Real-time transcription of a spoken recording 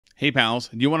Hey pals,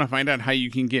 do you want to find out how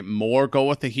you can get more Go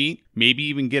With The Heat? Maybe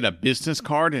even get a business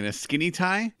card and a skinny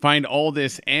tie? Find all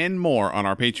this and more on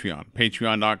our Patreon,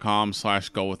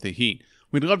 patreon.com/GoWithTheHeat.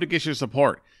 We'd love to get your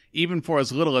support. Even for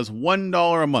as little as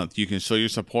 $1 a month, you can show your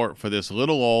support for this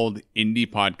little old indie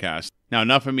podcast. Now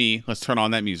enough of me, let's turn on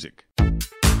that music.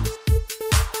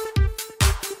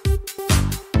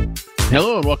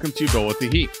 Hello and welcome to Go With The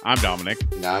Heat. I'm Dominic.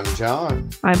 And I'm John.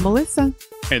 I'm Melissa.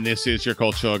 And this is your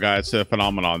cultural guide to the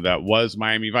phenomenon that was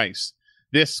Miami Vice.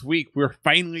 This week, we're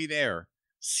finally there.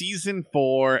 Season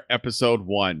 4, Episode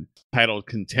 1, titled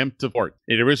Contempt of Court.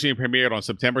 It originally premiered on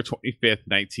September 25th,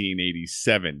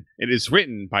 1987. It is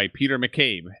written by Peter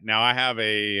McCabe. Now, I have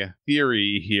a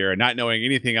theory here, not knowing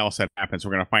anything else that happens.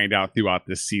 We're going to find out throughout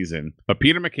this season. But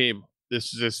Peter McCabe,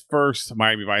 this is his first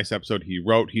Miami Vice episode he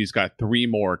wrote. He's got 3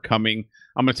 more coming.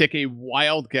 I'm going to take a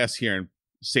wild guess here and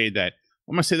say that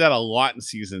I'm going to say that a lot in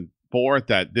season 4,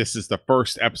 that this is the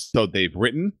first episode they've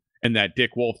written, and that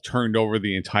Dick Wolf turned over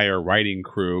the entire writing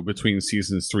crew between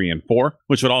seasons 3 and 4,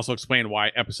 which would also explain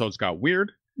why episodes got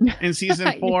weird in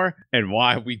season 4 and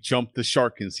why we jumped the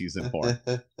shark in season 4.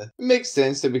 It makes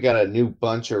sense that we got a new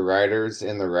bunch of writers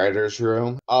in the writers'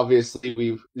 room. Obviously,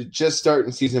 we just start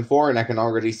in season 4, and I can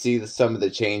already see some of the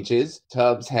changes.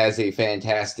 Tubbs has a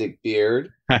fantastic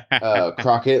beard.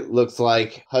 Crockett looks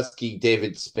like Husky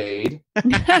David Spade.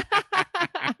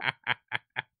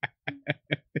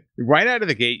 Right out of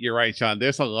the gate, you're right, Sean.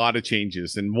 There's a lot of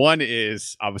changes. And one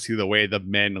is obviously the way the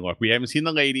men look. We haven't seen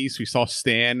the ladies. We saw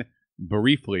Stan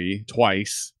briefly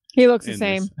twice. He looks the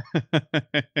same.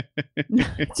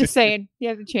 Just saying. He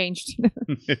hasn't changed.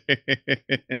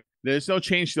 There's no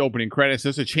change to the opening credits.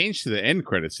 There's a change to the end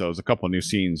credits, though. There's a couple of new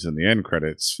scenes in the end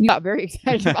credits. Yeah, very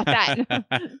excited about that.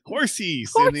 Horsies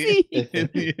in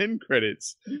the end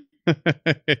credits.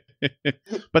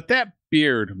 But that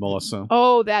beard, Melissa.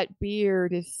 Oh, that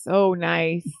beard is so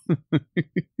nice.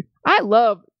 I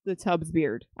love the Tubbs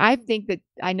beard. I think that,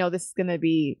 I know this is going to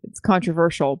be, it's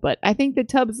controversial, but I think that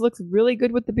Tubbs looks really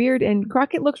good with the beard, and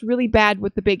Crockett looks really bad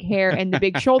with the big hair and the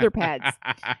big shoulder pads.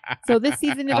 So this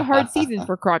season is a hard season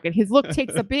for Crockett. His look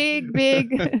takes a big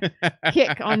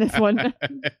kick on this one.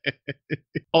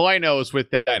 All I know is with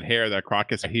that hair that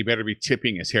Crockett, he better be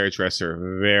tipping his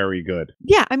hairdresser very good.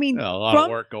 Yeah, I mean, a lot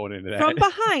of work going into that. From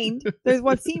behind, there's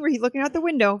one scene where he's looking out the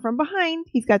window. From behind,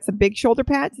 he's got some big shoulder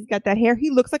pads. He's got that hair.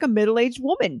 He looks like a middle-aged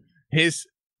woman. His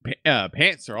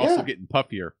pants are also getting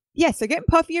puffier. Yes, they're getting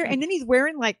puffier, and then he's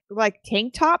wearing like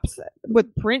tank tops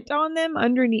with print on them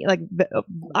underneath, like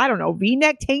I don't know,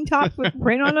 V-neck tank tops with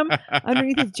print on them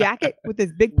underneath his jacket, with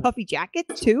his big puffy jacket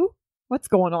too. What's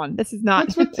going on? This is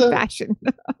not fashion.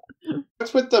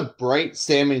 What's with the bright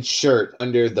salmon shirt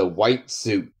under the white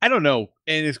suit? I don't know.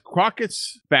 And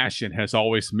Crockett's fashion has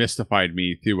always mystified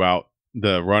me throughout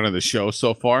the run of the show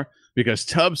so far, because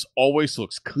Tubbs always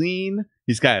looks clean.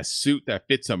 He's got a suit that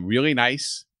fits him really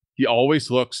nice. He always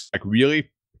looks like really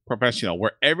professional,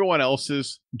 where everyone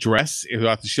else's dress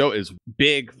throughout the show is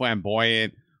big,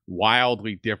 flamboyant,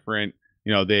 wildly different.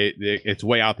 You know, it's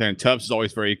way out there, and Tubbs is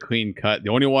always very clean cut.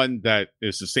 The only one that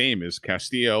is the same is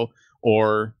Castillo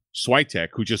or Switek,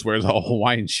 who just wears a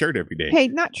Hawaiian shirt every day. Hey,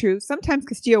 not true. Sometimes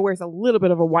Castillo wears a little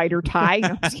bit of a wider tie. No,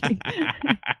 I'm just kidding.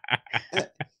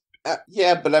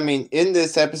 Yeah, but I mean, in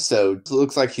this episode, it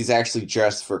looks like he's actually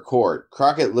dressed for court.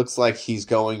 Crockett looks like he's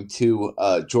going to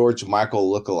a George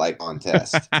Michael lookalike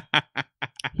contest.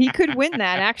 He could win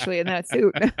that, actually, in that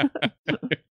suit.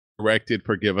 Directed,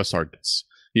 forgive us our debts.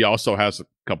 He also has a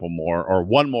couple more, or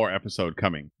one more episode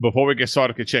coming. Before we get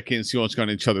started, we can check in and see what's going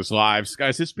on in each other's lives.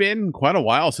 Guys, it's been quite a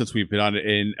while since we've been on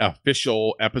an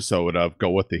official episode of Go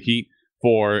With The Heat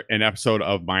for an episode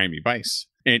of Miami Vice.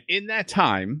 And in that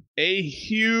time, a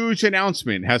huge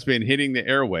announcement has been hitting the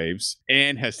airwaves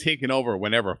and has taken over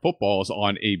whenever football is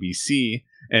on ABC.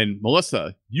 And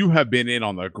Melissa, you have been in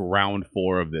on the ground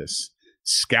floor of this,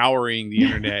 scouring the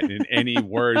internet and any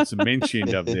words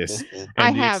mentioned of this.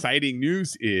 And the exciting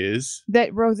news is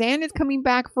that Roseanne is coming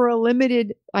back for a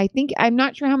limited, I'm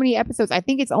not sure how many episodes. I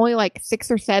think it's only like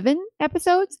 6 or 7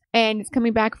 episodes, and it's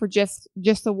coming back for just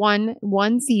the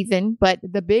one season. But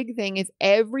the big thing is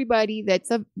everybody that's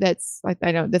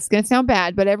I know this is going to sound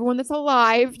bad, but everyone that's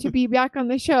alive to be back on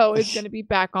the show is going to be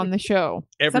back on the show.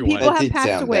 Everyone. Some people have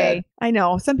passed away. Bad. I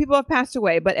know some people have passed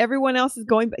away, but everyone else is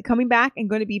coming back and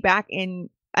going to be back in.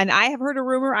 And I have heard a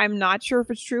rumor, I'm not sure if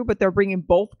it's true, but they're bringing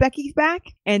both Beckys back,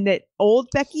 and that old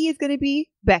Becky is going to be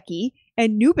Becky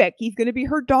and new Becky is going to be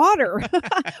her daughter,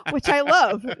 which I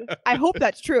love. I hope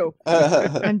that's true.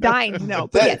 I'm dying to know.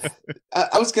 But yes.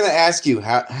 I was going to ask you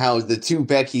how the two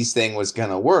Beckys thing was going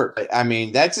to work. I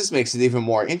mean, that just makes it even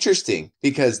more interesting,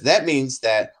 because that means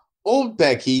that old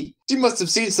Becky, she must have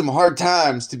seen some hard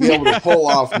times to be able to pull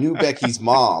off new Becky's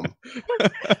mom.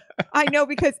 I know,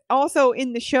 because also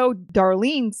in the show,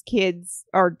 Darlene's kids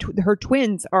are her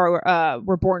twins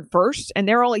were born first, and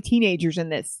they're only teenagers in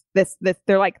this.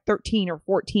 They're like 13 or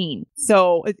 14.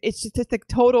 So it's just a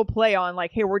total play on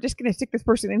like, hey, we're just gonna stick this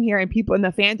person in here, and people and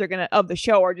the fans of the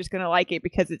show are just gonna like it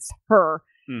because it's her.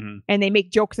 Mm-hmm. And they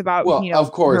make jokes about,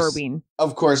 of course, her being.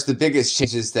 Of course, the biggest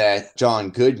change is that John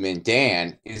Goodman,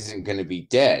 Dan, isn't going to be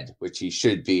dead, which he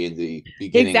should be in the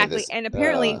beginning. Exactly. Of this, and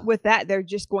apparently with that, they're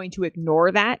just going to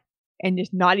ignore that and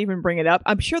just not even bring it up.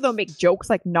 I'm sure they'll make jokes,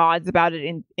 like nods about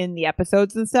it in the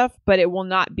episodes and stuff, but it will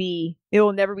never be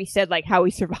said like how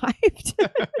he survived.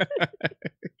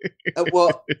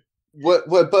 Well,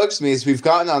 what bugs me is we've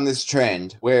gotten on this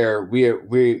trend where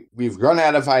we've run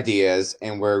out of ideas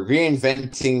and we're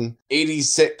reinventing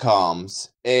 80s sitcoms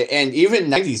and even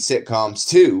 90s sitcoms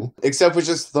too, except we're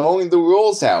just throwing the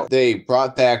rules out. They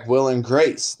brought back Will and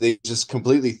Grace. They just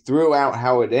completely threw out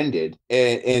how it ended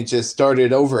and just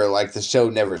started over like the show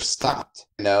never stopped.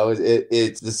 You know,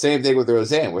 it's the same thing with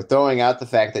Roseanne. We're throwing out the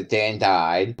fact that Dan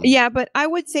died. Yeah, but I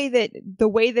would say that the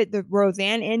way that the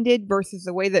Roseanne ended versus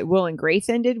the way that Will and Grace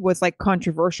ended was like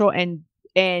controversial, and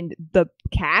the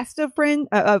cast of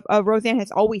Roseanne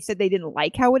has always said they didn't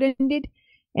like how it ended,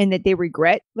 and that they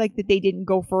regret like that they didn't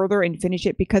go further and finish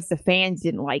it because the fans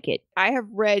didn't like it. I have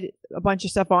read a bunch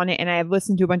of stuff on it, and I have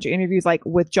listened to a bunch of interviews like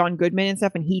with John Goodman and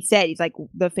stuff, and he's like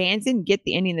the fans didn't get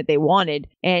the ending that they wanted,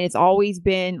 and it's always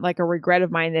been like a regret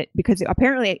of mine that because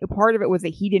apparently a part of it was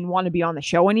that he didn't want to be on the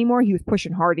show anymore. He was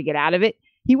pushing hard to get out of it.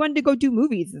 He wanted to go do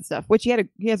movies and stuff, which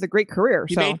he has a great career.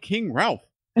 He made King Ralph.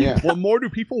 Yeah. What more do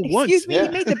people want? Excuse me, he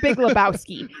made the Big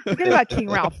Lebowski. Forget about King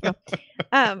Ralph. No.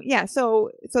 Yeah, so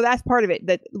that's part of it.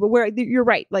 That where you're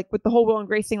right, like with the whole Will and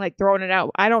Grace thing, like throwing it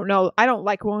out. I don't know. I don't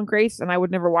like Will and Grace, and I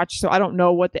would never watch. So I don't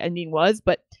know what the ending was,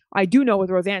 but I do know with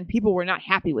Roseanne, people were not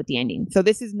happy with the ending. So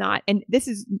this is not, and this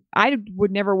is, I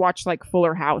would never watch like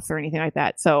Fuller House or anything like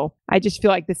that. So I just feel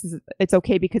like it's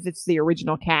okay because it's the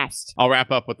original cast. I'll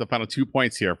wrap up with the final 2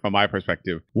 points here from my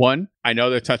perspective. One, I know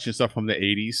they're touching stuff from the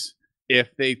 80s.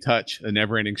 If they touch a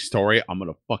never-ending story, I'm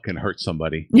gonna fucking hurt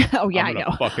somebody. Oh yeah, I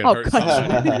know. Fucking hurt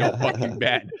somebody. You're fucking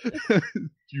bad.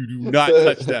 You do not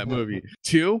touch that movie.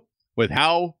 Two, with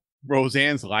how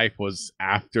Roseanne's life was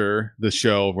after the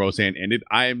show Roseanne ended,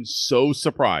 I'm so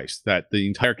surprised that the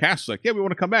entire cast was like, yeah, we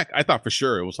want to come back. I thought for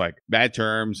sure it was like bad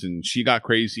terms and she got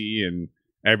crazy and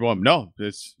everyone. No,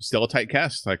 it's still a tight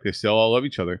cast. Like they still all love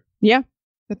each other. Yeah,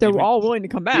 that they're all willing to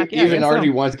come back. Even Artie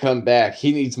wants to come back.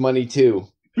 He needs money too.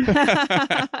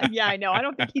 Yeah, I know. I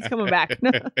don't think he's coming back.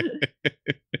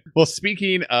 Well,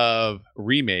 speaking of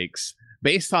remakes,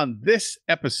 based on this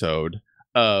episode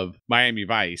of Miami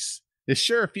Vice, it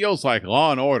sure feels like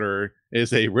Law and Order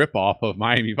is a ripoff of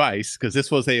Miami Vice, because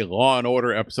this was a Law and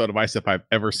Order episode of Vice if I've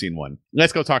ever seen one.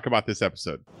 Let's go talk about this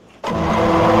episode.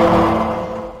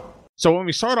 So when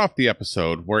we start off the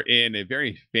episode, we're in a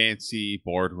very fancy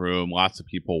boardroom, lots of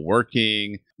people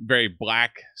working, very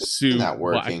black suit. Not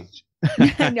working. No,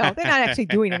 they're not actually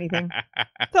doing anything.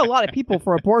 There's a lot of people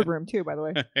for a boardroom too, by the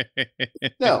way.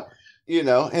 No,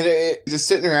 and just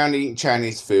sitting around eating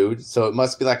Chinese food, so it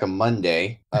must be like a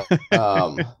Monday.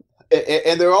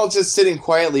 And they're all just sitting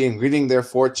quietly and reading their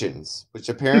fortunes, which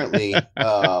apparently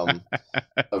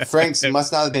Frank's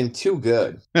must not have been too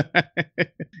good.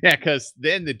 Yeah, because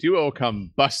then the duo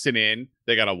come busting in.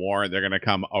 They got a warrant. They're going to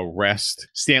come arrest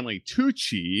Stanley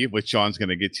Tucci, which Sean's going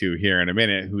to get to here in a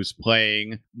minute, who's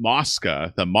playing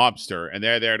Mosca, the mobster. And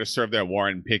they're there to serve their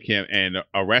warrant and pick him and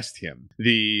arrest him.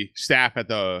 The staff at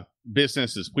the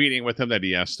business is pleading with him that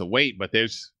he has to wait, but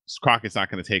Crockett's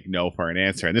not going to take no for an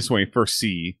answer. And this is when we first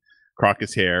see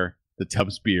Crockett's hair, the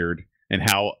Tubbs beard, and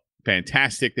how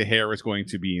fantastic the hair is going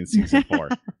to be in season 4.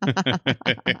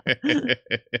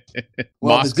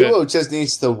 Well, Mosca, the duo just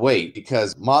needs to wait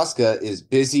because Mosca is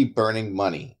busy burning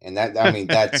money, and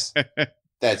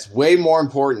that's way more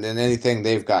important than anything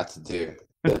they've got to do.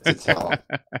 To tell him.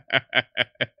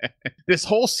 This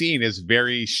whole scene is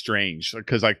very strange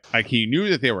because like he knew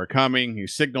that they were coming. He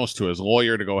signals to his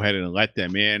lawyer to go ahead and let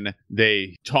them in.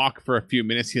 They talk for a few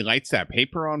minutes. He lights that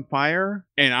paper on fire,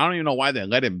 and I don't even know why they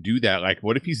let him do that. Like,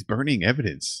 what if he's burning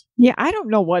evidence? Yeah, I don't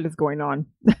know what is going on.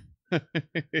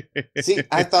 See,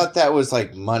 I thought that was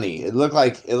like money. It looked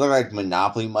like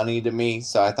Monopoly money to me.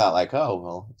 So I thought like, oh,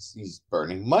 well, he's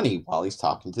burning money while he's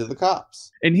talking to the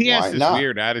cops. And he has this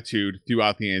weird attitude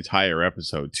throughout the entire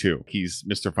episode too. He's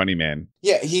Mr. Funny Man.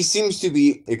 Yeah, he seems to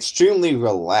be extremely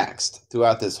relaxed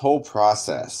throughout this whole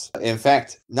process. In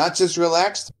fact, not just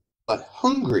relaxed, but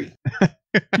hungry.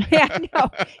 Yeah, no,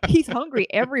 he's hungry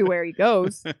everywhere he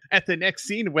goes. At the next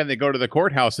scene, when they go to the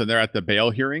courthouse and they're at the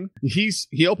bail hearing,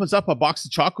 he opens up a box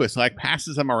of chocolates, like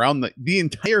passes them around the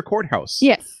entire courthouse.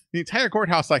 Yes. The entire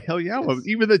courthouse, like, hell yeah. Well,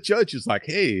 even the judge is like,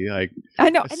 hey, like, I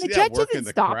know. I And see the that judge work in doesn't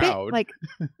the stop crowd. it. Like,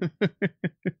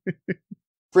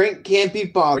 Frank can't be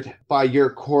bothered by your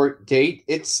court date.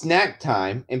 It's snack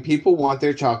time, and people want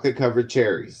their chocolate-covered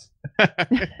cherries.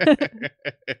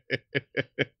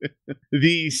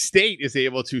 The state is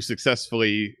able to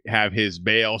successfully have his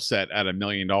bail set at $1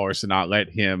 million to not let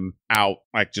him out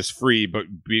like just free, but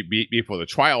before the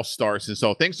trial starts. And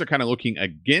so things are kind of looking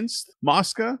against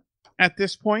Mosca at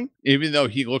this point, even though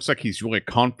he looks like he's really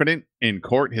confident in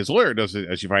court. His lawyer doesn't,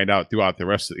 as you find out throughout the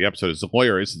rest of the episode, his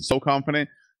lawyer isn't so confident.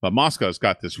 But Mosca's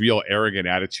got this real arrogant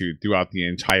attitude throughout the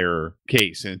entire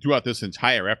case and throughout this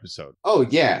entire episode. Oh,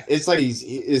 yeah. It's like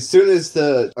as soon as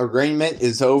the arraignment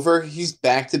is over, he's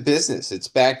back to business. It's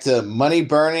back to money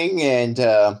burning, and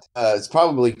it's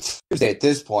probably Tuesday at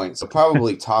this point. So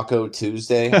probably Taco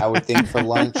Tuesday, I would think, for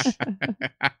lunch.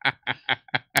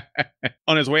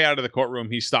 On his way out of the courtroom,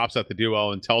 he stops at the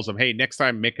duo and tells them, hey, next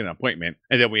time make an appointment.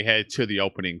 And then we head to the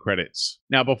opening credits.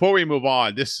 Now, before we move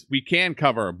on, we can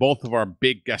cover both of our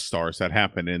big guest stars that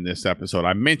happened in this episode.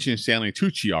 I mentioned Stanley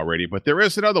Tucci already, but there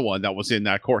is another one that was in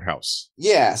that courthouse.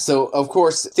 Yeah, so of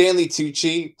course, Stanley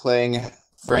Tucci playing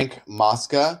Frank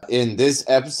Mosca in this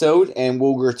episode, and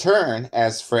will return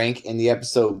as Frank in the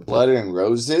episode Blood and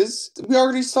Roses. We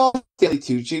already saw Stanley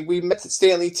Tucci. We met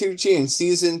Stanley Tucci in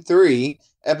season 3,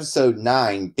 episode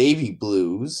 9, Baby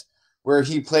Blues, where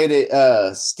he played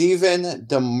Stephen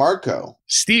DeMarco.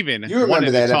 Stephen You remember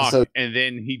wanted that to talk, episode? and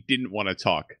then he didn't want to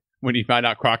talk when he found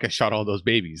out Crockett shot all those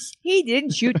babies. he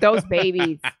didn't shoot those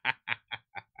babies.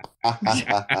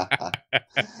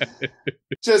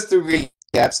 Just to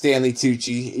recap, Stanley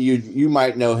Tucci, you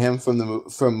might know him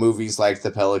from movies like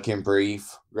The Pelican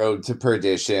Brief, Road to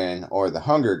Perdition, or The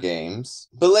Hunger Games.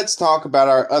 But let's talk about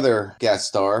our other guest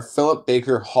star, Philip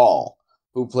Baker Hall,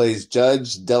 who plays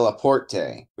Judge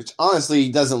Delaporte, which honestly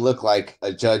doesn't look like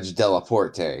a Judge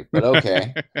Delaporte, but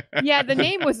okay. Yeah, the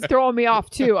name was throwing me off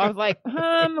too. I was like,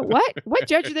 what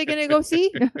judge are they gonna go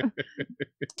see?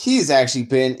 He's actually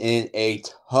been in a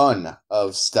ton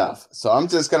of stuff. So I'm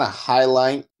just going to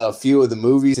highlight a few of the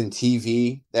movies and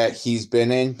TV that he's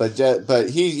been in, but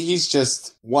he's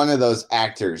just one of those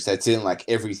actors that's in like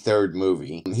every third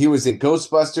movie. He was in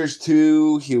Ghostbusters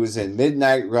 2, he was in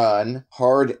Midnight Run,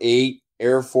 Hard 8,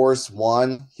 Air Force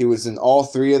One. He was in all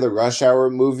 3 of the Rush Hour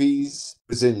movies.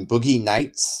 He was in Boogie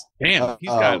Nights. Damn, he's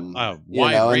got a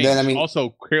wide range. And then,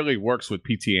 also clearly works with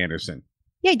P.T. Anderson.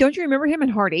 Yeah, don't you remember him in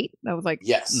Hard 8? That was like...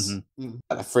 Yes. Mm-hmm.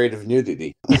 Not afraid of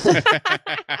nudity.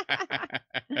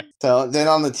 So then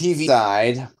on the TV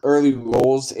side, early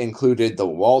roles included The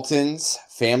Waltons,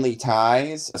 Family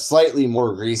Ties, a slightly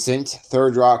more recent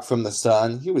Third Rock from the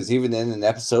Sun. He was even in an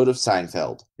episode of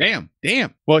Seinfeld. Damn.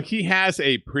 Well, he has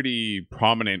a pretty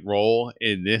prominent role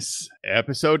in this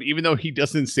episode, even though he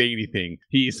doesn't say anything.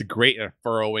 He's great at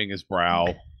furrowing his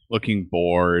brow, looking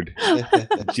bored,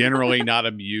 generally not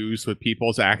amused with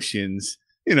people's actions,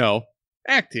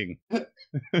 acting.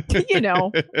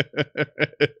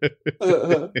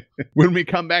 When we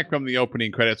come back from the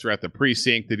opening credits, we're at the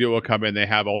precinct. The duo come in, they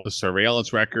have all the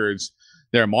surveillance records.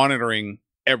 They're monitoring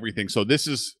everything. So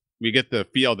we get the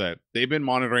feel that they've been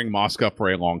monitoring Mosca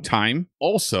for a long time.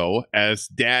 Also, as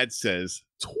Dad says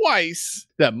twice,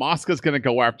 that Mosca's going to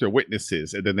go after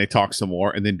witnesses. And then they talk some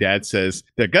more. And then Dad says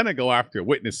they're going to go after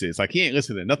witnesses. Like, he ain't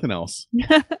listening to nothing else.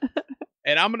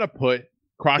 And I'm going to put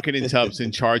Crockett and Tubbs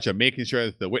in charge of making sure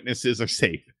that the witnesses are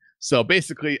safe. So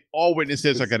basically, all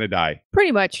witnesses are going to die.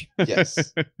 Pretty much.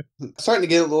 Yes. Starting to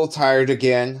get a little tired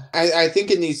again. I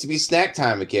think it needs to be snack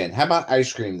time again. How about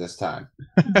ice cream this time?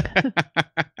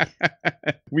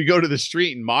 We go to the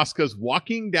street, and Mosca's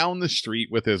walking down the street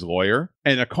with his lawyer,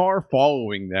 and a car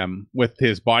following them with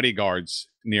his bodyguards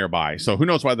nearby. So who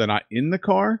knows why they're not in the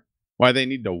car? Why they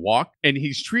need to walk? And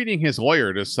he's treating his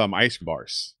lawyer to some ice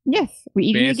bars. Yes, we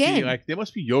eat it again. Like, there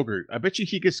must be yogurt. I bet you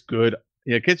he gets good.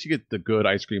 Yeah, I guess you get the good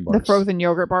ice cream bars. The frozen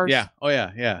yogurt bars. Yeah. Oh,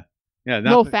 yeah. Yeah.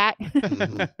 Low fat.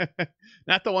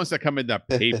 Not the ones that come in that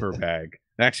paper bag.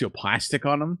 The actual plastic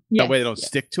on them. Yes, that way they don't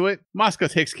stick to it. Mosca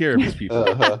takes care of his people.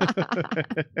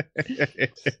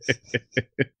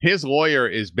 His lawyer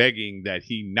is begging that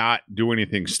he not do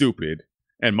anything stupid.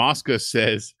 And Mosca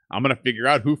says, I'm going to figure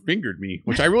out who fingered me,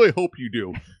 which I really hope you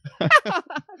do. I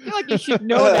feel like you should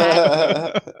know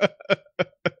that.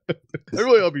 I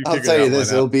really hope you I'll tell you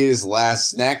this, it'll be his last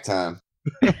snack time.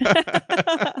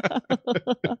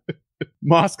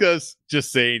 Mosca's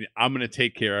just saying, I'm going to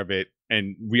take care of it.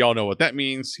 And we all know what that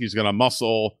means. He's going to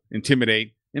muscle,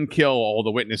 intimidate, and kill all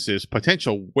the witnesses,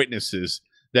 potential witnesses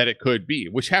that it could be,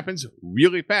 which happens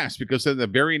really fast because in the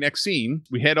very next scene,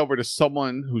 we head over to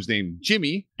someone who's named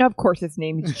Jimmy. Of course, his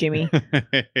name is Jimmy.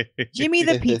 Jimmy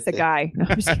the pizza guy. No,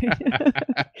 I'm just kidding.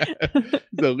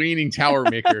 The leaning tower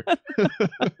maker.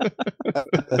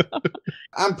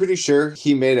 I'm pretty sure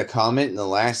he made a comment in the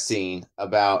last scene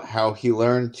about how he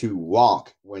learned to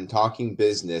walk when talking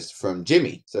business from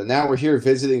Jimmy. So now we're here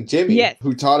visiting Jimmy, yes,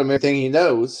 who taught him everything he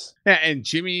knows. Yeah, and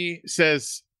Jimmy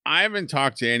says, I haven't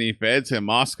talked to any feds, and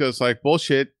Mosca's like,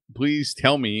 bullshit, please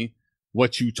tell me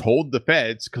what you told the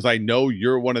feds, because I know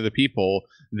you're one of the people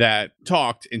that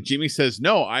talked. And Jimmy says,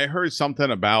 no, I heard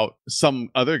something about some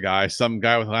other guy, some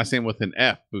guy with a last name with an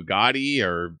F, Bugatti,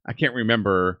 or I can't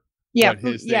remember what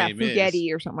his name Fugetti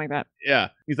is. Or something like that. Yeah.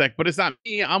 He's like, but it's not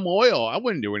me. I'm loyal. I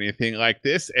wouldn't do anything like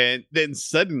this. And then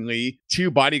suddenly 2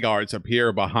 bodyguards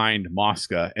appear behind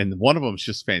Mosca, and one of them's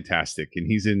just fantastic. And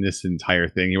he's in this entire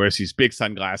thing. He wears these big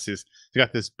sunglasses. He's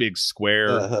got this big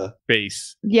square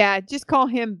face. Yeah, just call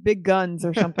him Big Guns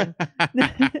or something.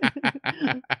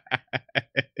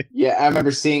 Yeah, I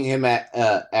remember seeing him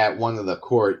at one of the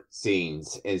court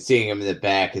scenes and seeing him in the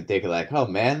back and thinking like, oh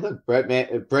man, look, Brett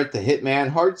the Hitman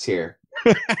Hart's here.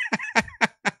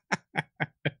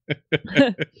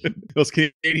 Those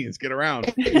Canadians, get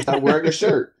around. He's not wearing a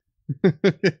shirt.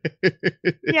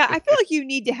 Yeah, I feel like you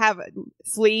need to have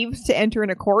sleeves to enter in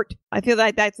a court. I feel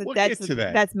like that's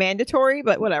mandatory,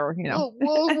 but whatever, you know.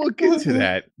 We'll get to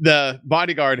that. The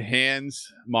bodyguard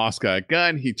hands Mosca a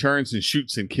gun. He turns and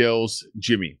shoots and kills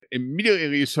Jimmy. Immediately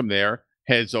leaves from there,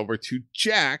 heads over to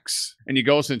Jack's, and he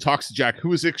goes and talks to Jack,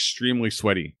 who is extremely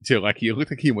sweaty too. Like, he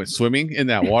looked like he went swimming in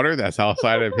that water that's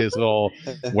outside of his little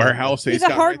warehouse. He's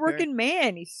a hardworking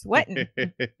man. He's sweating.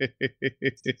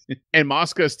 And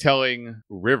Mosca's telling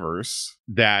Rivers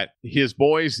that his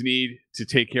boys need to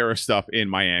take care of stuff in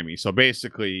Miami. So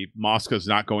basically, Mosca's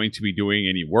not going to be doing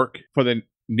any work for the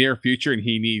near future, and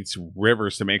he needs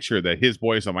Rivers to make sure that his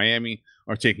boys in Miami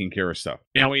are taking care of stuff.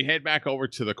 Now we head back over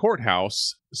to the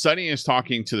courthouse. Sonny is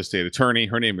talking to the state attorney.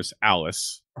 Her name is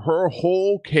Alice. Her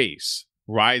whole case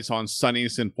rides on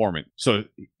Sonny's informant. So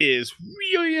it is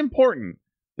really important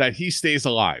that he stays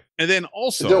alive. And then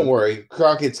also, don't worry,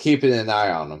 Crockett's keeping an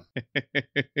eye on him.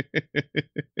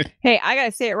 Hey, I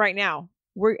gotta say it right now.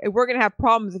 We're gonna have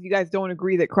problems if you guys don't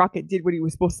agree that Crockett did what he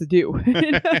was supposed to do.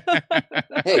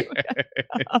 Hey,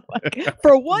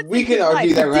 for once, we can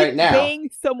argue that right now. Bang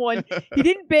someone. He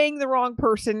didn't bang the wrong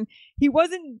person. He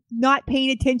wasn't not paying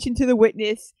attention to the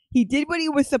witness. He did what he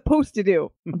was supposed to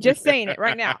do. I'm just saying it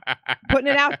right now, putting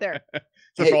it out there.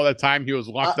 So for all that time he was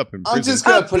locked up in prison. I'm just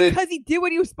gonna put it because he did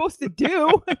what he was supposed to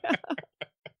do.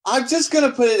 I'm just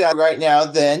gonna put it out right now.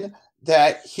 Then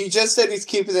that he just said he's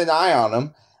keeping an eye on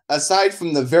him. Aside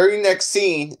from the very next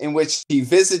scene in which he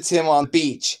visits him on the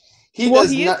beach, he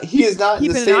is not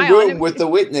in the same room with the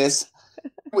witness.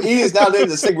 He is not in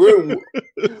the same room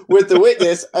with the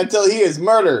witness until he is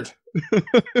murdered.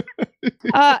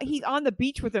 He's on the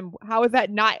beach with him. How is that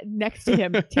not next to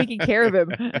him, taking care of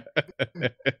him?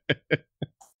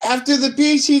 After the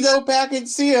beach, he go back and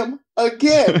see him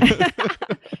again.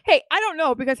 Hey, I don't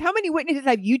know, because how many witnesses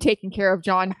have you taken care of,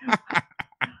 John?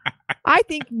 I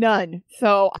think none.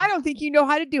 So I don't think you know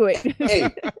how to do it.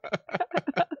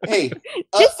 Hey,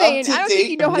 just saying, I don't think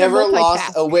you know how to multitask. Never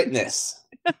lost a witness.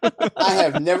 I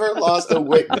have never lost a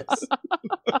witness.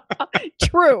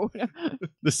 True.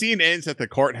 The scene ends at the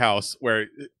courthouse where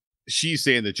she's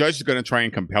saying the judge is going to try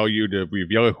and compel you to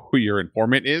reveal who your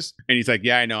informant is. And he's like,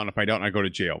 yeah, I know. And if I don't, I go to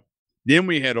jail. Then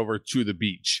we head over to the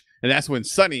beach. And that's when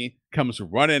Sonny comes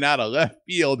running out of left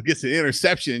field, gets an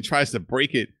interception, and tries to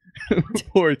break it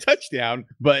for a touchdown.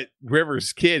 But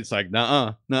Rivers' kid's like, old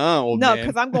man. No,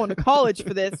 because I'm going to college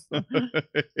for this.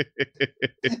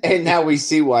 And now we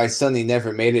see why Sonny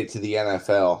never made it to the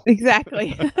NFL.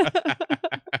 Exactly.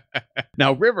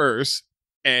 Now, Rivers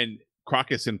and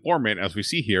Crockett's informant, as we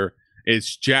see here,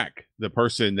 is Jack, the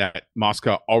person that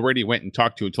Mosca already went and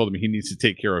talked to and told him he needs to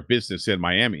take care of business in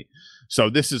Miami. So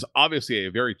this is obviously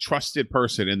a very trusted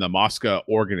person in the Mosca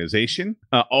organization.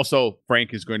 Also,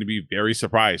 Frank is going to be very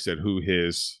surprised at who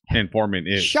his informant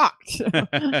is. Shocked.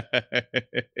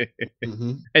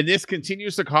 Mm-hmm. And this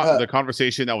continues the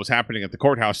conversation that was happening at the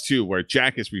courthouse, too, where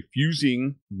Jack is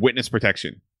refusing witness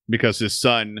protection because his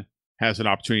son has an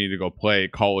opportunity to go play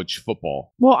college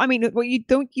football. Well, I mean,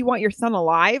 you want your son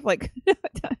alive? Like,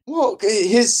 well,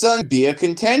 his son be a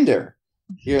contender.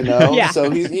 You know, Yeah. so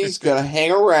he's gonna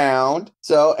hang around.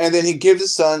 So, and then he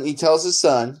tells his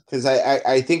son, because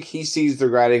I think he sees the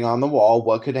writing on the wall,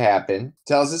 what could happen.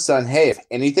 Tells his son, hey, if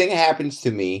anything happens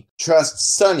to me,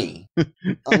 trust Sonny,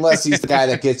 unless he's the guy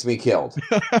that gets me killed.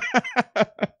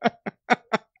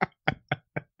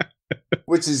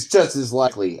 Which is just as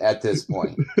likely at this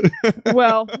point.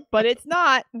 Well, but it's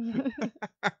not.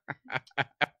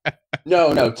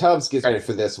 No, Tubbs gets credit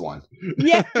for this one.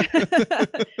 Yeah.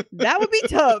 That would be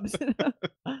Tubbs.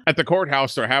 At the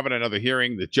courthouse, they're having another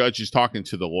hearing. The judge is talking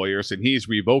to the lawyers, and he's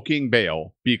revoking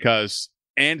bail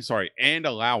and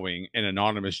allowing an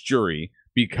anonymous jury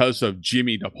because of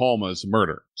Jimmy DePalma's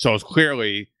murder. So it's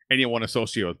clearly anyone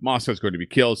associated with Mosca is going to be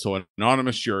killed. So an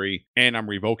anonymous jury, and I'm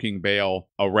revoking bail,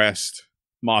 arrest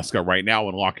Mosca right now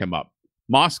and lock him up.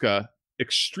 Mosca,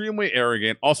 extremely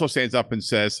arrogant, also stands up and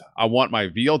says, I want my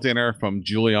veal dinner from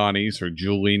Giuliani's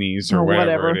or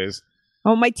whatever it is.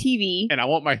 Oh, my TV. And I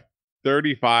want my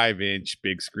 35-inch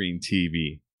big screen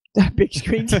TV. Big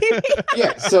screen TV.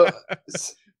 Yeah, so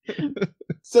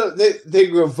they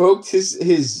revoked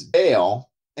his bail,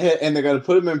 and they're going to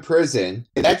put him in prison.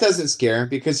 And that doesn't scare him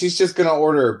because he's just going to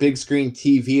order a big screen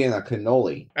TV and a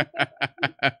cannoli.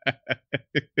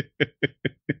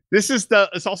 This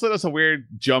also does a weird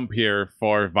jump here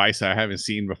for Vice I haven't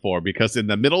seen before, because in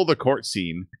the middle of the court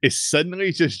scene, it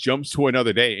suddenly just jumps to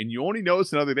another day, and you only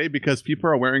notice another day because people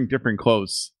are wearing different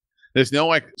clothes. There's no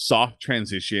like soft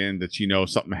transition that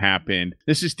something happened.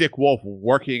 This is Dick Wolf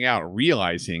working out,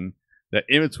 realizing that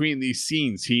in between these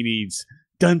scenes he needs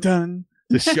dun dun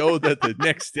to show that the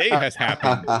next day has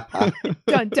happened.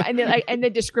 Dun, dun, and the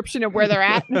description of where they're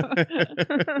at.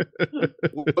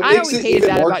 I always hated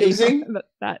that about confusing?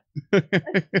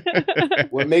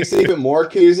 What makes it even more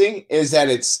confusing is that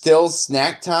it's still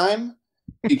snack time,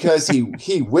 because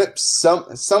he whips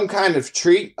some kind of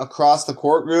treat across the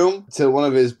courtroom to one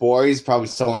of his boys, probably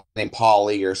someone named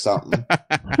Polly or something.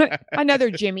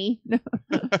 Another Jimmy.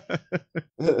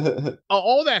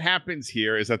 All that happens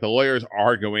here is that the lawyer's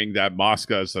arguing that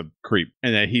Mosca is a creep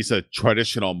and that he's a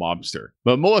traditional mobster.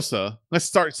 But Melissa, let's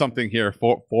start something here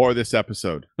for this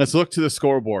episode. Let's look to the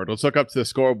scoreboard. Let's look up to the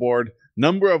scoreboard.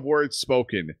 Number of words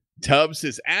spoken. Tubbs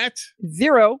is at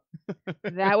 0.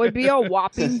 That would be a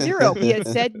whopping 0. He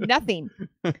has said nothing.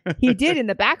 He did in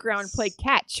the background play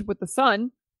catch with the son,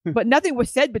 but nothing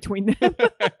was said between them.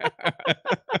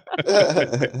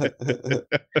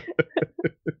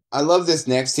 I love this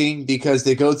next scene because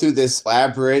they go through this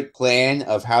elaborate plan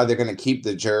of how they're going to keep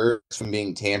the jurors from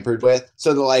being tampered with.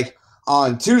 So they're like,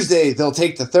 on Tuesday, they'll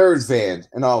take the third van,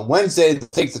 and on Wednesday, they'll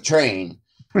take the train.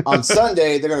 On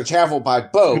Sunday, they're going to travel by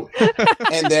boat,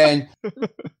 and then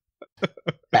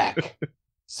back.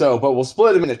 So, but we'll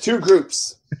split them into 2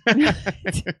 groups.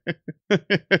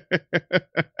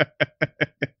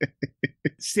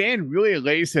 Stan really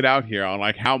lays it out here on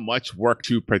like how much work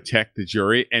to protect the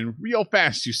jury, and real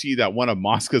fast you see that one of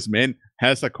Mosca's men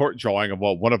has a court drawing of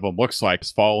what one of them looks like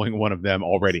is following one of them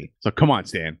already. So come on,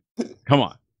 Stan. Come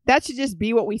on. That should just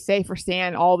be what we say for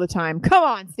Stan all the time. Come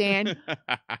on, Stan.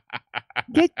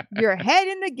 Get your head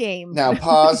in the game. Now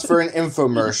pause for an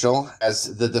infomercial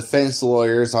as the defense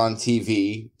lawyers on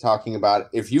TV talking about,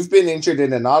 if you've been injured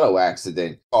in an auto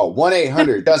accident, call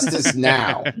 1-800-JUSTICE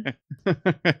now.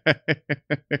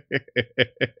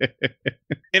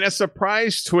 In a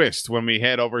surprise twist, when we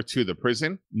head over to the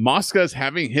prison, Mosca's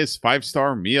having his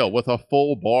 5-star meal with a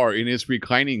full bar in his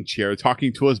reclining chair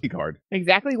talking to his guard.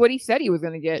 Exactly what he said he was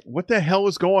going to get. What the hell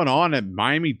is going on at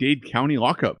Miami-Dade County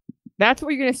lockup? That's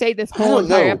what you're going to say this whole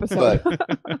entire episode.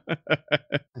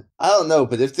 I don't know,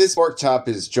 but if this pork chop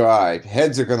is dry,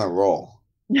 heads are going to roll.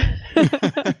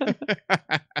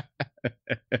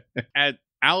 At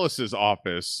Alice's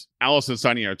office, Alice and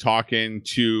Sonny are talking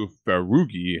to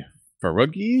Ferrugi.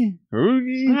 Ferrugi?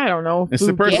 I don't know. It's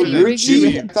the person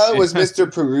Perucci? I thought it was Mr.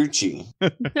 Perucci.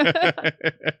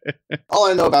 All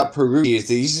I know about Perucci is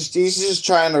that he's just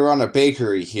trying to run a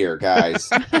bakery here, guys.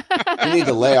 You need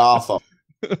to lay off him.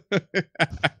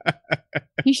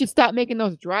 He should stop making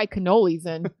those dry cannolis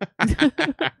and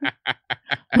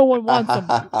no one wants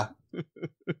them.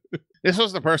 This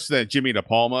was the person that Jimmy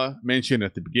DePalma mentioned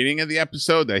at the beginning of the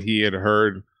episode that he had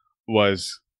heard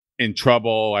was in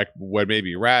trouble, like what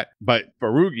maybe rat. But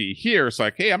Ferrugi here is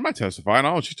like, hey, I'm not testifying. I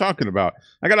don't know what you're talking about.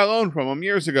 I got a loan from him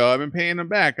years ago. I've been paying him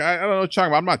back. I don't know what you're talking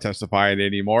about. I'm not testifying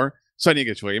anymore. Sonny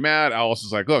gets really mad. Alice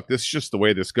is like, look, this is just the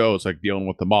way this goes, like dealing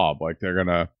with the mob. Like they're going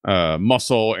to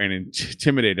muscle and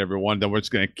intimidate everyone. Then we're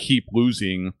just going to keep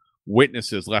losing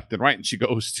witnesses left and right. And she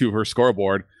goes to her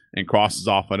scoreboard and crosses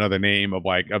off another name of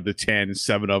the 10,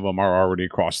 7 of them are already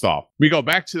crossed off. We go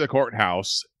back to the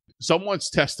courthouse. Someone's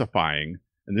testifying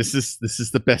And this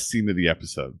is the best scene of the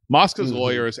episode. Mosca's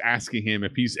lawyer is asking him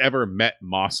if he's ever met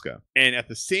Mosca. And at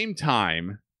the same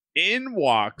time, in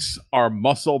walks our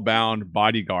muscle-bound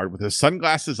bodyguard with his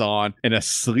sunglasses on and a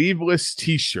sleeveless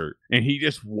t-shirt. And he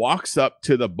just walks up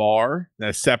to the bar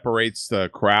that separates the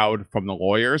crowd from the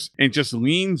lawyers and just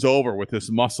leans over with his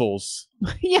muscles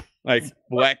like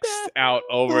flexed out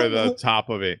over the top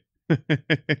of it.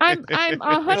 I'm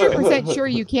 100% sure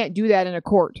you can't do that in a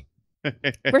court.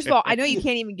 First of all, I know you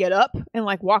can't even get up and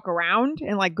like walk around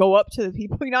and like go up to the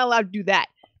people. You're not allowed to do that.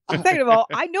 Second of all,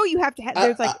 I know you have to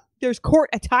have, there's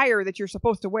court attire that you're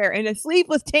supposed to wear, and a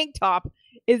sleeveless tank top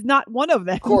is not one of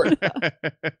them. Court.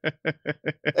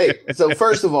 Hey, so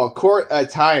first of all, court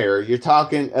attire, you're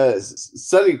talking,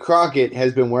 Sonny Crockett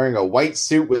has been wearing a white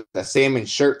suit with a salmon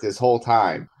shirt this whole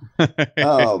time.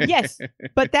 Yes,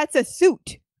 but that's a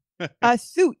suit. A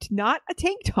suit, not a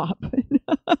tank top.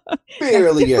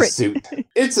 Barely a suit.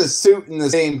 It's a suit in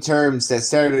the same terms that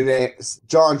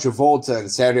John Travolta in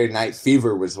Saturday Night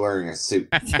Fever was wearing a suit.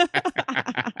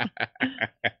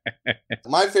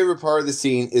 My favorite part of the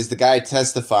scene is the guy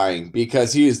testifying,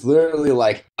 because he is literally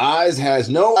like, Oz has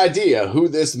no idea who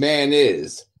this man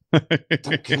is.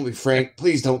 Don't kill me, Frank.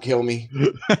 Please don't kill me.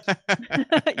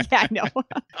 Yeah, I know.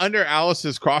 Under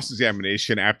Alice's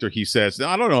cross-examination, after he says, no,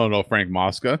 I don't know Frank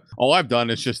Mosca. All I've done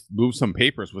is just move some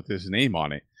papers with his name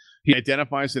on it. He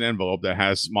identifies an envelope that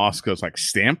has Mosca's like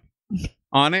stamp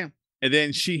on it. And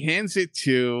then she hands it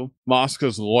to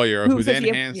Mosca's lawyer, who then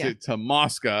hands it to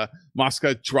Mosca.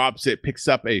 Mosca drops it, picks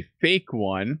up a fake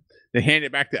one. They hand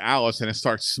it back to Alice, and it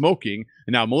starts smoking.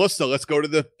 And now, Melissa, let's go to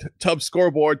the Tubbs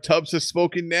scoreboard. Tubbs has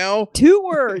spoken now. 2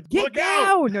 words. Get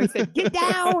down. No, he said, get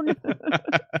down.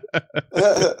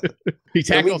 He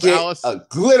tackles Alice. A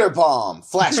glitter bomb.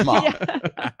 Flash mob.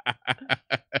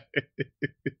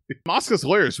 Mosca's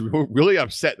lawyer is really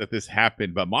upset that this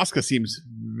happened, but Mosca seems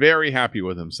very happy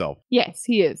with himself. Yes,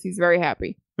 he is. He's very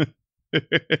happy.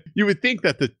 You would think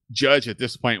that the judge at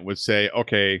this point would say,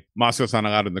 okay, Mosca's not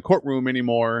allowed in the courtroom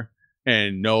anymore,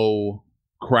 and no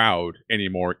crowd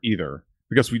anymore either,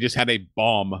 because we just had a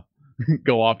bomb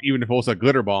go off. Even if it was a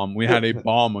glitter bomb, we had a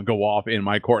bomb go off in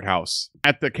my courthouse.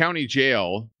 At the county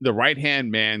jail, the right-hand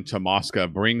man to Mosca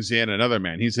brings in another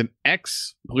man. He's an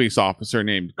ex-police officer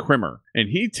named Krimmer, and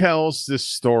he tells this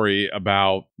story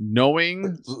about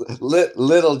knowing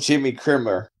little Jimmy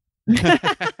Krimmer.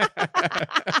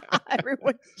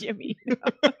 Everyone's Jimmy.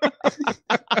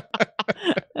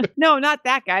 No, not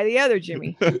that guy. The other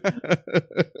Jimmy.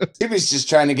 Jimmy's just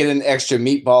trying to get an extra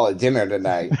meatball at dinner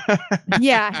tonight.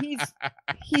 Yeah,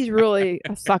 he's really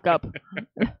a suck up.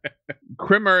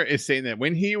 Krimmer is saying that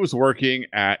when he was working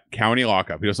at county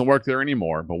lockup, he doesn't work there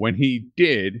anymore, but when he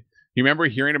did, you remember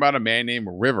hearing about a man named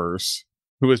Rivers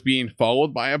who was being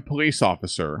followed by a police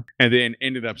officer and then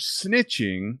ended up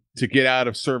snitching to get out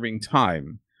of serving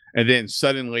time. And then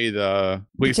suddenly the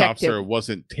police officer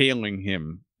wasn't tailing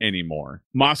him anymore.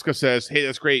 Mosca says, hey,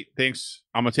 that's great. Thanks.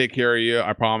 I'm going to take care of you.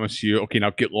 I promise you. Okay,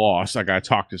 now get lost. I got to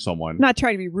talk to someone. I'm not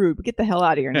trying to be rude, but get the hell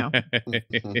out of here now.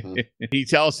 He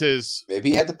tells his...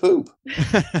 Maybe he had to poop.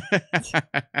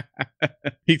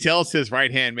 He tells his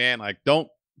right-hand man, like, don't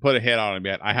put a hit on him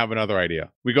yet. I have another idea.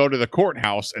 We go to the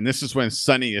courthouse, and this is when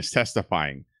Sonny is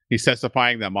testifying. He's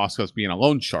testifying that Mosca's being a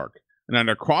loan shark. And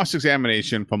under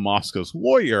cross-examination from Mosca's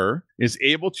lawyer is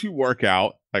able to work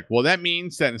out, like, well, that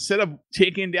means that instead of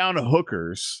taking down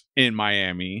hookers in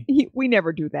Miami, we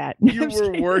never do that. You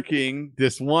were working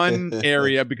this one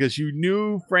area because you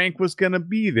knew Frank was going to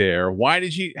be there.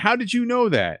 How did you know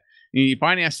that? And he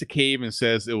finally has to cave and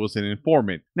says it was an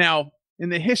informant. Now, in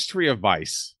the history of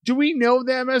Vice, do we know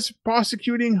them as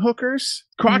prosecuting hookers?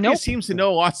 Crockett seems to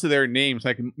know lots of their names,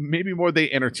 like maybe more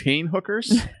they entertain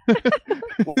hookers.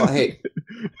 Well, hey,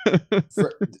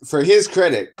 for his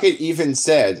credit, he even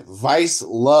said Vice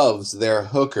loves their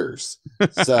hookers.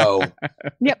 So,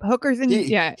 yep, hookers and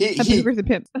hookers and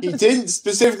pimps. He didn't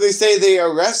specifically say they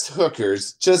arrest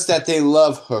hookers, just that they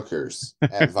love hookers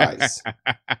at Vice.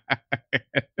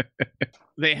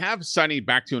 They have Sonny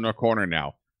back in a corner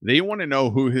now. They want to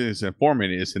know who his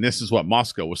informant is, and this is what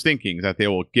Mosca was thinking, that they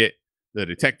will get the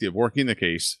detective working the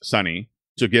case, Sonny,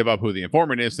 to give up who the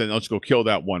informant is, then they'll just go kill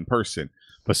that one person.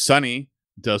 But Sonny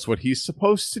does what he's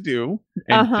supposed to do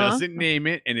and doesn't name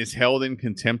it and is held in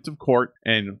contempt of court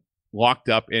and locked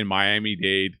up in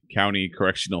Miami-Dade County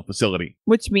Correctional Facility.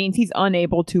 Which means he's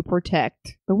unable to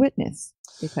protect the witness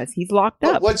because he's locked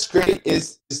up. What's great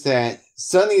is that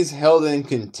Sonny's held in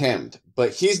contempt,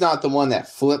 but he's not the one that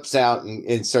flips out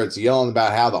and starts yelling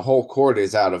about how the whole court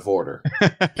is out of order.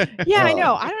 Yeah, I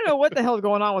know. I don't know what the hell's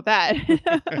going on with that.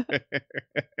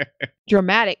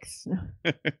 Dramatics.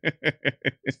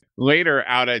 Later,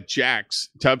 out at Jack's,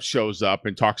 Tubbs shows up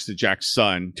and talks to Jack's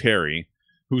son, Terry,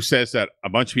 who says that a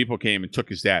bunch of people came and took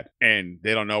his dad, and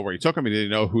they don't know where he took him. He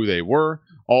didn't know who they were.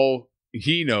 All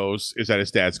he knows is that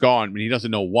his dad's gone, but he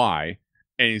doesn't know why.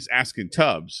 And he's asking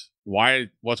Tubbs,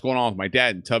 what's going on with my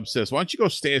dad? And Tubbs says, why don't you go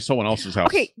stay at someone else's house?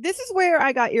 Okay, this is where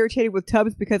I got irritated with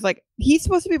Tubbs because, like, he's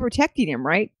supposed to be protecting him,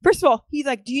 right? First of all, he's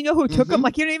like, do you know who took him?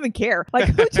 Like, you don't even care. Like,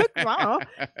 who took him? I don't know.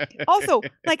 Also,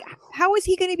 like, how is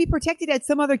he going to be protected at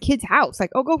some other kid's house?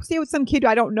 Like, oh, go stay with some kid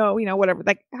I don't know, whatever.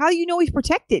 Like, how do you know he's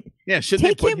protected? Yeah, should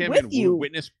they put him in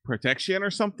witness protection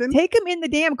or something? Take him in the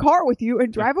damn car with you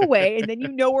and drive away, and then you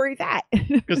know where he's at.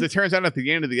 Because it turns out at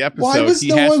the end of the episode, why was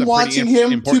no one watching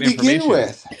him to begin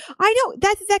with? I know,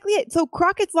 that's exactly it. So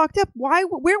Crockett's locked up. Where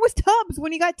was Tubbs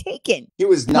when he got taken? He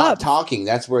was not talking.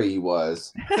 That's where he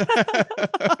was.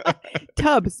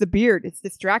 Tubbs, the beard, it's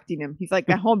distracting him. He's like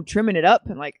at home trimming it up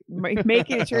and like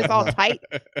making sure it's all tight,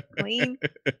 clean.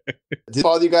 Did it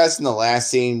bother you guys in the last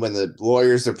scene when the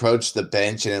lawyers approached the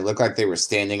bench and it looked like they were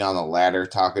standing on a ladder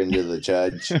talking to the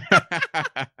judge? It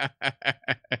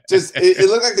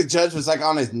looked like the judge was like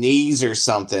on his knees or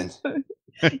something.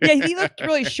 Yeah, he looked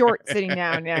really short sitting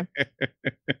down. Yeah.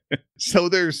 So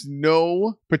there's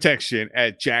no protection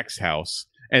at Jack's house.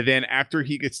 And then after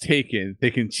he gets taken, they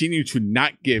continue to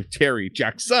not give Terry,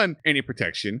 Jack's son, any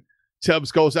protection.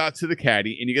 Tubbs goes out to the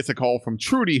caddy and he gets a call from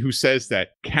Trudy, who says that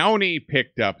county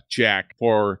picked up Jack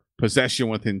for possession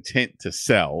with intent to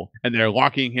sell, and they're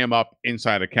locking him up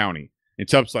inside a county. And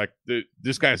Tubbs like,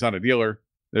 this guy's not a dealer.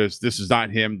 This is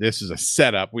not him. This is a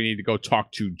setup. We need to go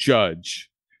talk to Judge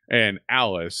and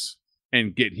Alice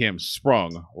and get him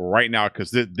sprung right now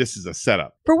because this is a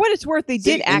setup. For what it's worth, they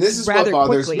did act rather quickly. This is what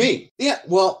bothers me. Yeah,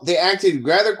 well, they acted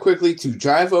rather quickly to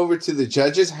drive over to the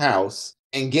judge's house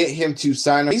and get him to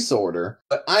sign a release order.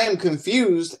 But I am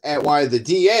confused at why the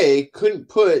DA couldn't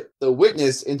put the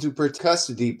witness into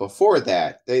custody before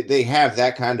that. They have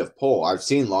that kind of pull. I've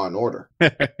seen Law and Order.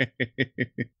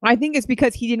 I think it's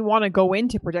because he didn't want to go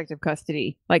into protective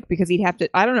custody. Like, because he'd have to,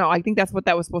 I don't know. I think that's what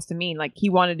that was supposed to mean. Like, he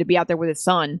wanted to be out there with his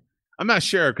son. I'm not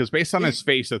sure, because based on his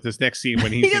face at this next scene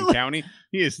when he's in county,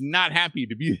 he is not happy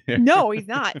to be there. No, he's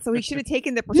not. So he should have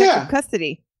taken the protective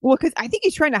custody. Well, because I think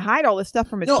he's trying to hide all this stuff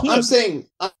from his kids.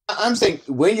 I'm saying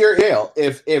when you're in jail,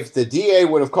 if the DA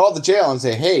would have called the jail and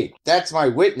say, hey, that's my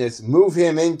witness, move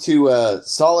him into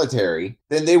solitary,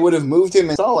 then they would have moved him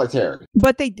in solitary.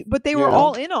 But they were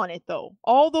all in on it, though.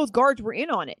 All those guards were in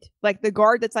on it. Like the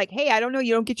guard that's like, hey, I don't know,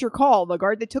 you don't get your call. The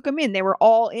guard that took him in, they were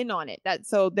all in on it.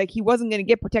 So he wasn't going to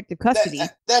get protective custody.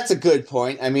 That's a good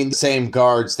point. I mean, the same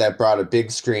guards that brought a big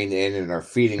screen in and are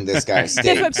feeding this guy steaks.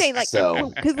 That's what I'm saying. Like,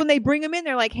 because when they bring him in,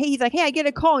 they're like, he's like, hey, I get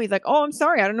a call. He's like, oh, I'm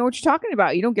sorry, I don't know what you're talking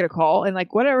about. You don't get a call, and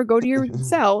like, whatever, go to your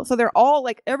cell. So they're all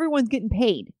like, everyone's getting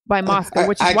paid by Mosca,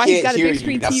 which is why he's got a big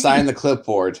screen TV. Sign the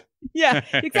clipboard. Yeah,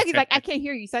 exactly. He's like, I can't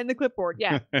hear you. Sign the clipboard.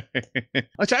 Yeah.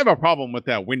 Which I have a problem with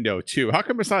that window too. How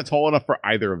come it's not tall enough for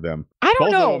either of them? I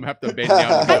don't know. Both of them have to bend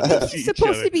down. I think he's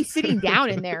supposed to be sitting down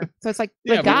in there, so it's like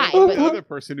the guy. But the other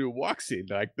person who walks in,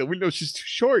 like the window's just too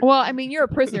short. Well, I mean, you're a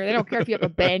prisoner. They don't care if you have a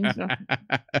bend.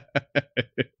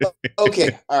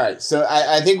 Okay, all right. So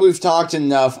I think we've talked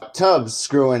enough. Tubbs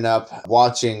screwing up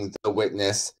watching the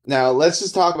witness. Now let's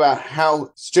just talk about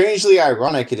how strangely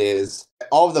ironic it is.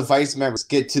 All of the vice members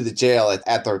get to the jail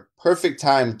at the perfect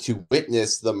time to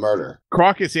witness the murder.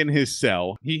 Crockett's in his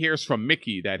cell. He hears from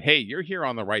Mickey that, hey, you're here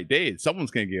on the right day.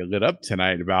 Someone's going to get lit up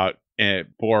tonight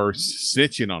for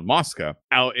snitching on Mosca.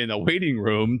 Out in the waiting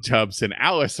room, Tubbs and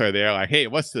Alice are there like, hey,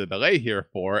 what's the delay here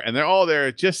for? And they're all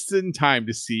there just in time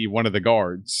to see one of the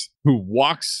guards who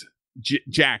walks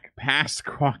Jack past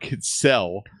Crockett's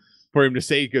cell for him to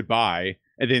say goodbye,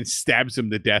 and then stabs him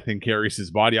to death and carries his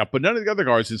body out. But none of the other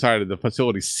guards inside of the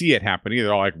facility see it happening.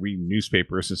 They're all like reading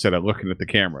newspapers instead of looking at the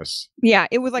cameras. Yeah,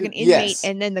 it was like an inmate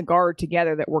and then the guard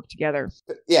together that worked together.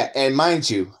 Yeah, and mind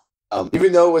you,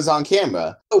 even though it was on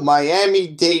camera,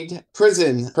 Miami-Dade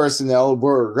prison personnel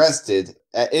were arrested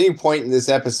at any point in this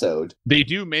episode. They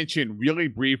do mention really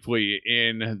briefly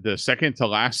in the second to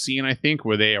last scene, I think,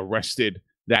 where they arrested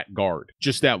that guard,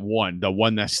 just that one, the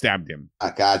one that stabbed him. I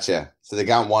gotcha. So they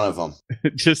got one of them.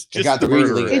 just got the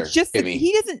ringleader. It's just that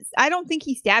he doesn't. I don't think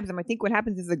he stabs him. I think what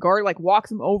happens is the guard like walks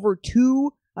him over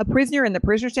to a prisoner, and the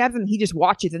prisoner stabs him. And he just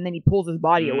watches, and then he pulls his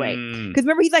body away. Because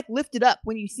remember, he's like lifted up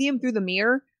when you see him through the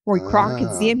mirror, where Crockett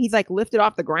can see him. He's like lifted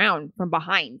off the ground from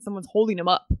behind. Someone's holding him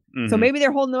up. So maybe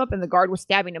they're holding him up, and the guard was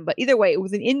stabbing him. But either way, it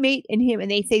was an inmate and him,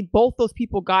 and they say both those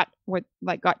people got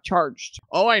charged.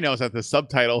 All I know is that the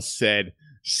subtitle said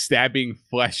stabbing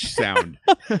flesh sound.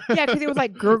 Yeah, because it was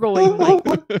like gurgling. Like.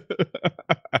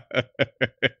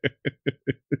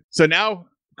 So now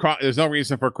there's no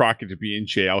reason for Crockett to be in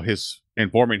jail. His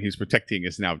informant he's protecting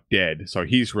is now dead, so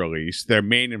he's released. Their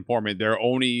main informant, their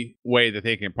only way that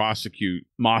they can prosecute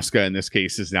Mosca in this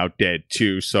case, is now dead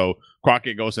too. So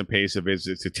Crockett goes and pays a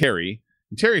visit to Terry.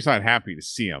 And Terry's not happy to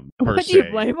see him, per What, se. do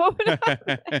you blame him?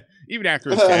 Even after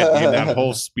his dad gave that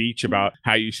whole speech about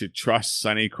how you should trust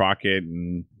Sonny Crockett.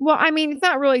 And Well, I mean, it's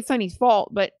not really Sonny's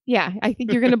fault, but yeah, I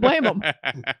think you're going to blame him.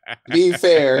 Be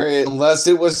fair, unless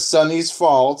it was Sonny's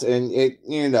fault, and it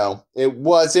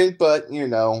wasn't, but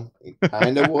it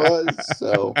kind of was.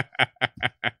 So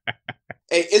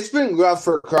it's been rough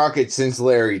for Crockett since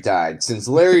Larry died. Since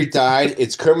Larry died,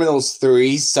 it's Criminals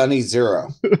 3, Sonny 0.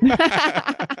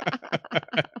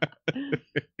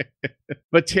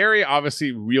 But Terry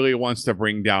obviously really wants to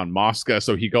bring down Mosca,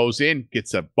 so he goes in,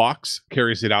 gets a box,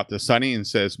 carries it out to Sonny, and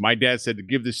says, "My dad said to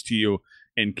give this to you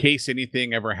in case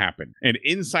anything ever happened." And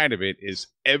inside of it is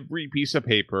every piece of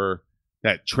paper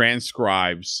that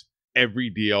transcribes every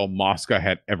deal Mosca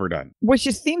had ever done. Which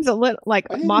just seems a little like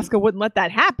Mosca wouldn't let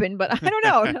that happen, but I don't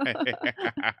know.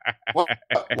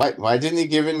 Why didn't he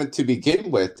give him it to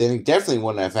begin with? Then he definitely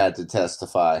wouldn't have had to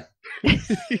testify.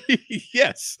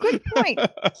 Yes. Good point.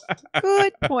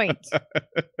 Good point.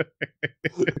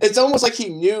 It's almost like he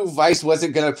knew Vice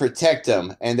wasn't going to protect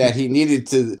him and that he needed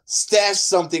to stash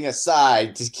something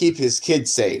aside to keep his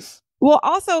kids safe. Well,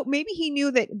 also, maybe he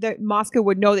knew that Mosca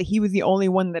would know that he was the only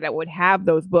one that would have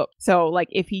those books. So, like,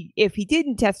 if he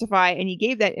didn't testify and he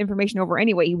gave that information over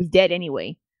anyway, he was dead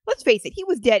anyway. Let's face it, he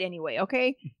was dead anyway,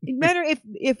 okay? No matter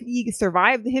if he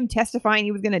survived him testifying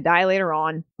he was going to die later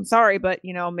on. I'm sorry, but,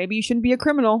 maybe you shouldn't be a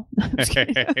criminal.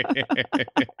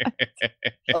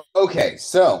 Okay,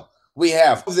 so we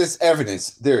have this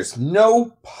evidence. There's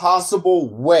no possible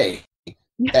way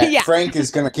that Frank is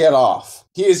going to get off.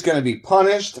 He is going to be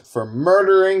punished for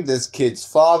murdering this kid's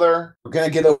father. We're going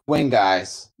to get a win,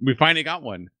 guys. We finally got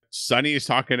one. Sonny is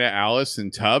talking to Alice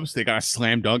and Tubbs. They got a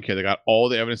slam dunk here. They got all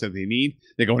the evidence that they need.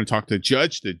 They go and talk to the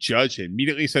judge. The judge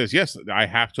immediately says, yes, I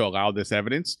have to allow this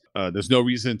evidence. There's no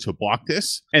reason to block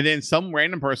this. And then some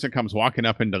random person comes walking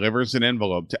up and delivers an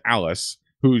envelope to Alice,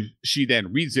 who she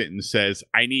then reads it and says,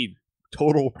 I need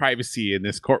total privacy in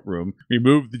this courtroom.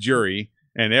 Remove the jury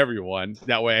and everyone.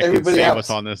 That way I can save us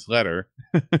on this letter.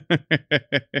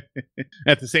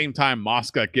 At the same time,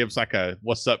 Mosca gives like a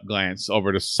what's up glance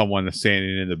over to someone that's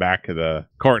standing in the back of the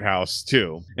courthouse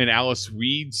too. And Alice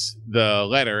reads the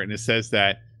letter and it says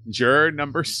that juror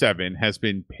number 7 has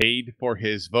been paid for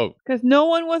his vote. Because no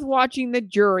one was watching the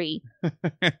jury.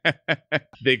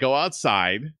 They go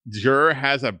outside. Juror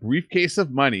has a briefcase of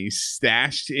money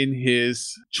stashed in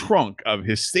his trunk of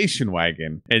his station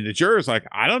wagon. And the juror's like,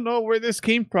 I don't know where this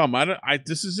came from.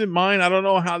 This isn't mine. I don't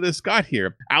know how this got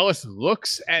here. Alice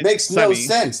looks at Makes Sonny. no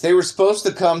sense. They were supposed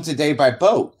to come today by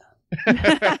boat.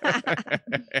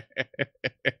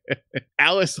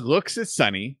 Alice looks at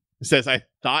Sonny, says, I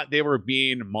thought they were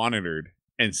being monitored.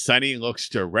 And Sonny looks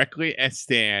directly at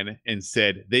Stan and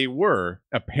said, they were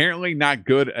apparently not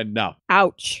good enough.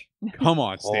 Ouch. Come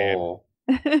on, Stan. Oh.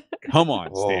 Come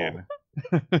on, Stan.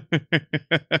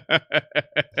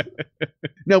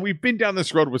 Now, we've been down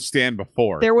this road with Stan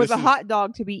before. There was a hot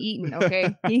dog to be eaten,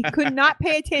 okay? He could not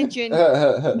pay attention.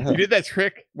 He did that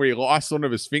trick where he lost one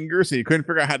of his fingers and he couldn't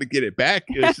figure out how to get it back.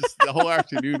 It was just the whole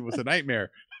afternoon was a nightmare.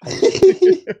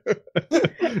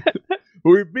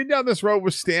 We've been down this road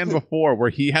with Stan before where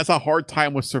he has a hard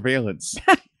time with surveillance.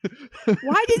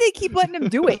 Why did they keep letting him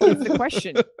do it is the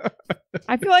question.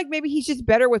 I feel like maybe he's just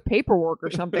better with paperwork or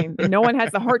something. And no one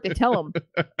has the heart to tell him.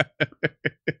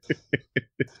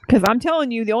 Because I'm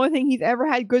telling you, the only thing he's ever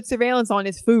had good surveillance on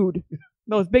is food.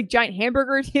 Those big giant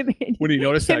hamburgers, when he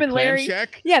noticed him that and clam Larry.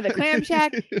 shack? Yeah, the clam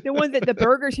shack. The ones that the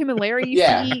burgers him and Larry used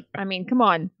to eat. I mean, come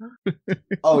on.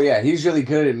 Oh, yeah. He's really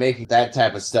good at making that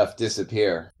type of stuff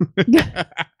disappear.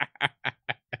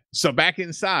 So back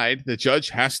inside, the judge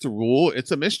has to rule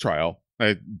it's a mistrial.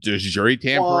 There's jury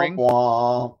tampering.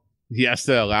 Wah, wah. He has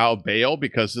to allow bail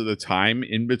because of the time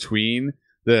in between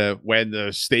when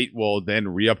the state will then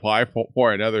reapply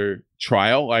for another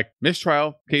trial. Like,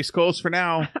 mistrial, case closed for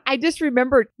now. I just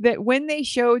remembered that when they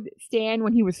showed Stan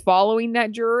when he was following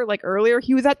that juror, like earlier,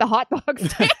 he was at the hot dog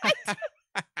stand.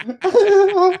 He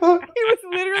was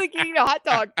literally eating a hot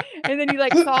dog. And then he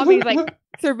like saw me like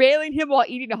surveilling him while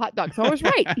eating a hot dog. So I was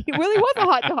right. He really was a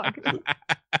hot dog.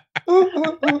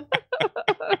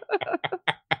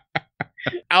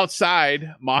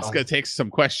 Outside, Mosca takes some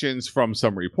questions from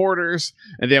some reporters,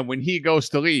 and then when he goes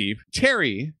to leave,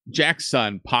 Terry, Jack's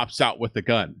son, pops out with a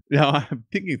gun. Now, I'm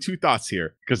thinking two thoughts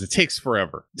here, because it takes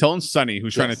forever. Telling Sonny,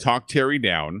 who's trying to talk Terry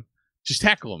down, just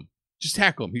tackle him. Just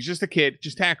tackle him. He's just a kid.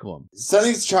 Just tackle him.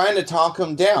 Sonny's trying to talk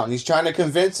him down. He's trying to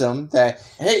convince him that,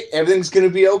 hey, everything's going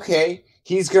to be okay.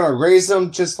 He's going to raise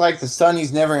him just like the son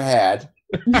he's never had.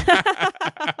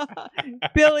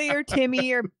 Billy or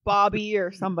Timmy or Bobby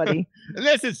or somebody. And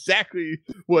that's exactly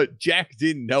what Jack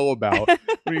didn't know about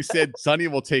when he said Sonny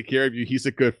will take care of you. He's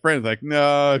a good friend. Like,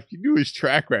 no, if you knew his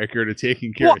track record of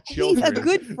taking care of children. He's a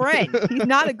good friend. He's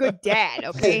not a good dad,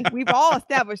 okay? We've all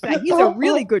established that. He's a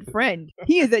really good friend.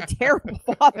 He is a terrible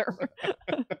father.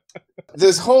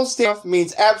 This whole stuff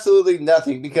means absolutely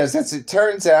nothing because, as it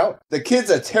turns out, the kid's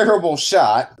a terrible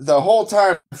shot. The whole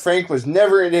time, Frank was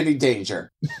never in any danger.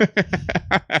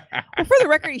 Well, for the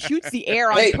record, he shoots the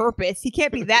air on purpose. He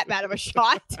can't be that bad of a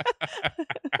shot.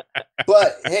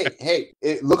 But hey,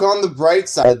 look on the bright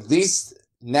side. At least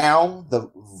now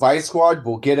the Vice Squad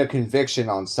will get a conviction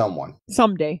on someone.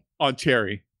 Someday. On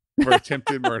Terry. For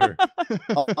attempted murder.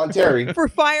 On Terry. For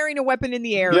firing a weapon in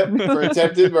the air. Yep, for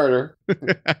attempted murder.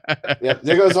 Yep,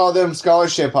 there goes all them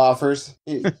scholarship offers.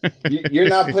 You're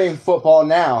not playing football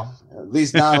now. At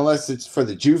least not unless it's for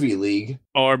the Juvie League.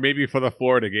 Or maybe for the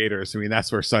Florida Gators. I mean,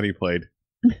 that's where Sonny played.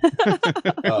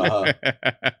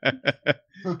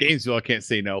 Gainesville, I can't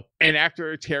say no. And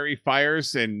after Terry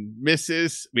fires and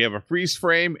misses, we have a freeze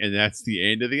frame, and that's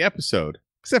the end of the episode.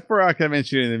 Except for, like I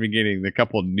mentioned in the beginning, the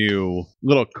couple new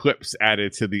little clips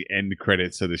added to the end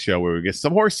credits of the show where we get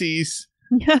some horsies.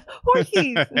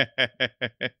 Horsies.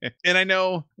 And I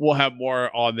know we'll have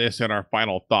more on this in our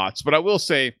final thoughts, but I will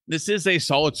say this is a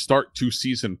solid start to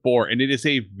season 4, and it is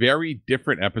a very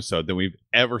different episode than we've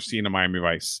ever seen in Miami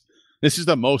Vice. This is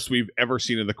the most we've ever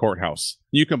seen in the courthouse.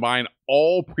 You combine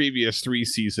all previous 3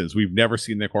 seasons, we've never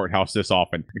seen the courthouse this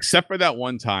often, except for that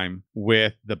one time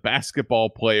with the basketball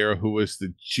player who was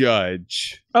the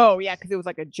judge. Oh, yeah, because it was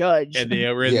like a judge. And they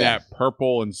were in that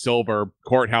purple and silver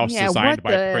courthouse designed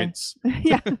by Prince.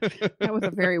 Yeah, that was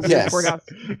a very weird courthouse.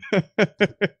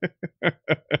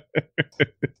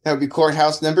 That would be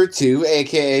courthouse number 2,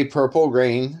 a.k.a. Purple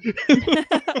Rain.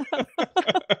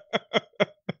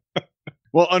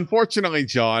 Well, unfortunately,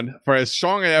 John, for as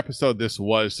strong an episode this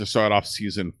was to start off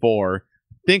season 4,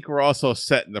 I think we're also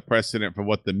setting the precedent for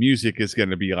what the music is going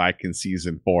to be like in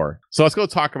season 4. So let's go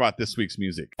talk about this week's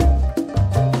music.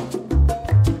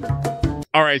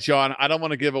 All right, John, I don't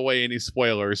want to give away any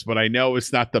spoilers, but I know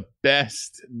it's not the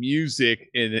best music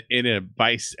in a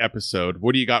Vice episode.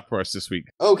 What do you got for us this week?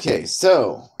 Okay,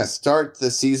 so I start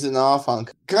the season off on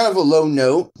kind of a low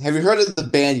note. Have you heard of the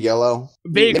band Yellow?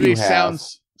 Vaguely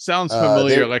sounds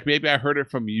familiar. Like maybe I heard it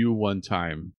from you one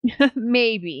time.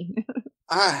 Maybe.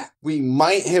 We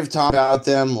might have talked about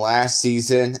them last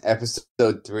season,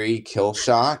 episode 3, Kill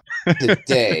Shot.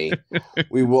 Today,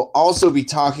 we will also be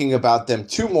talking about them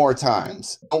 2 more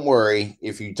times. Don't worry,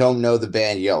 if you don't know the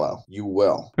band Yellow, you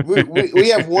will. We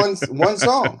have one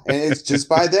song, and it's just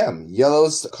by them.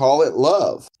 Yellow's Call It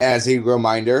Love. As a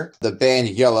reminder, the band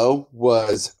Yellow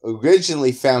was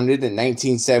originally founded in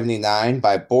 1979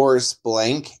 by Boris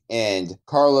Blank and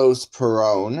Carlos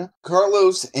Perón.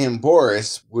 Carlos and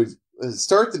Boris would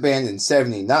start the band in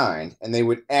 79, and they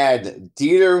would add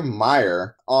Dieter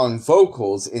Meyer on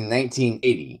vocals in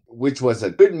 1980, which was a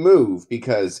good move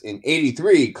because in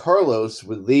 83, Carlos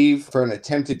would leave for an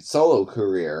attempted solo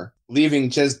career, leaving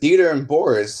just Dieter and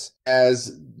Boris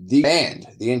as the band,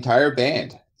 the entire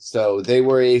band. So they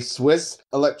were a Swiss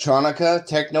electronica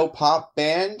techno-pop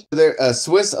band. They're a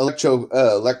Swiss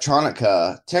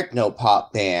electronica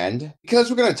techno-pop band.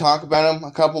 Because we're going to talk about them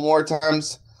a couple more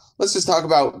times, let's just talk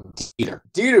about Dieter.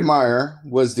 Dieter Meyer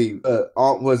was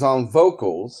was on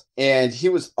vocals, and he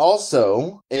was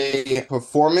also a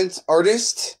performance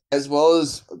artist, as well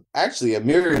as actually a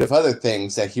myriad of other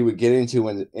things that he would get into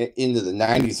into the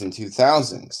 90s and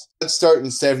 2000s. Let's start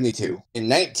in 72. In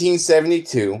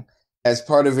 1972, as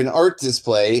part of an art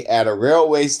display at a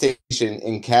railway station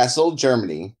in Kassel,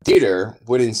 Germany, Dieter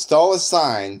would install a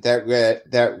sign that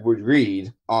would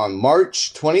read, on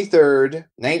March 23rd,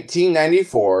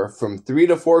 1994, from 3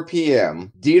 to 4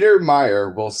 p.m., Dieter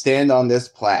Meyer will stand on this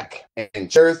plaque.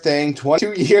 And sure thing,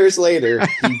 22 years later,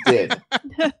 he did.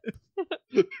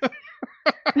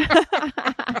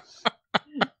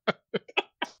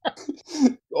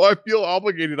 Oh, I feel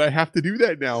obligated. I have to do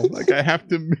that now. Like, I have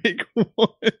to make one.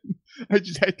 I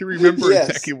just had to remember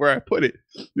exactly where I put it.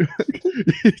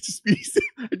 I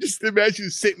just imagine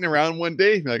sitting around one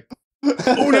day like,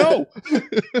 oh no.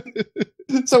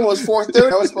 It's almost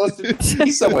 4:30. I was supposed to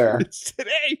be somewhere. It's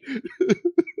today.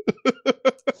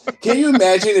 Can you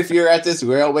imagine if you're at this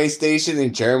railway station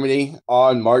in Germany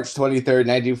on March 23rd,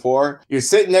 94? You're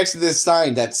sitting next to this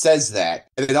sign that says that.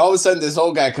 And then all of a sudden this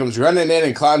old guy comes running in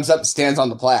and climbs up and stands on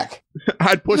the plaque.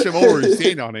 I'd push him over and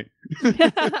stand on it.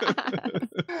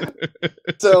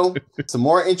 So, some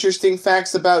more interesting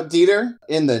facts about Dieter.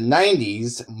 In the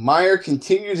 90s, Meyer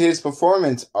continued his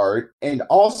performance art and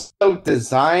also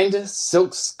designed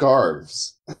silk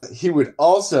scarves. He would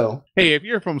also... Hey, if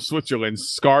you're from Switzerland,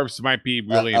 scarves might be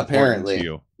really important to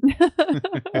you.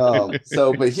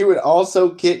 But he would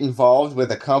also get involved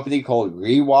with a company called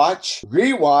Rewatch.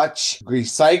 Rewatch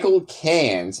recycled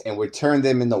cans and would turn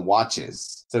them into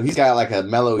watches. So he's got like a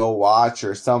Mellow watch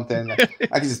or something. I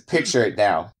can just picture it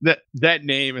now. That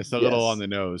name is a little on the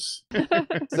nose.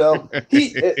 So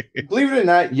believe it or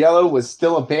not, Yellow was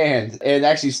still a band and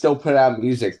actually still put out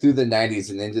music through the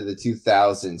 90s and into the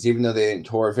 2000s, even though they didn't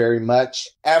tour very much.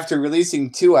 After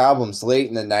releasing 2 albums late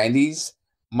in the 90s,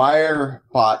 Meyer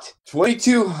bought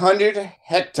 2,200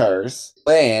 hectares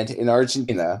land in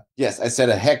Argentina. Yes, I said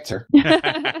a hectare.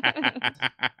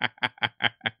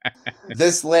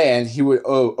 This land, he would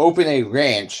open a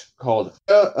ranch called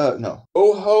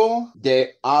Ojo de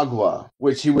Agua,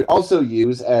 which he would also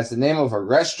use as the name of a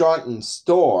restaurant and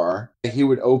store that he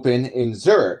would open in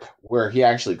Zurich, where he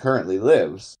actually currently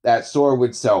lives. That store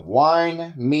would sell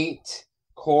wine, meat,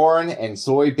 corn, and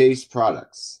soy-based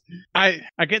products. I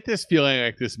get this feeling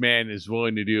like this man is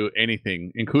willing to do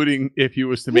anything, including if he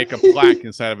was to make a plaque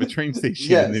inside of a train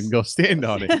station and then go stand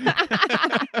on it.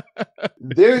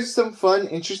 There's some fun,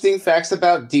 interesting facts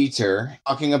about Dieter.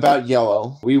 Talking about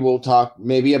Yellow, we will talk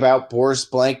maybe about Boris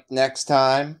Blank next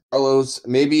time. Carlos,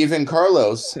 maybe even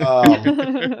Carlos.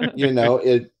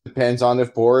 It depends on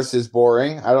if Boris is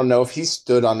boring. I don't know if he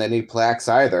stood on any plaques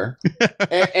either.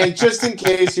 and just in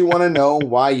case you want to know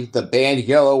why the band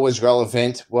Yellow was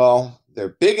relevant, well,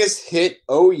 their biggest hit,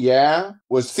 Oh Yeah,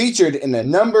 was featured in a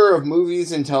number of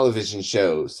movies and television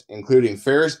shows, including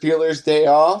Ferris Bueller's Day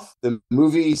Off, the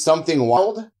movie Something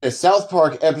Wild, a South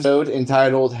Park episode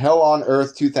entitled Hell on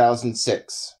Earth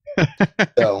 2006.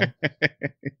 So,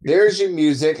 there's your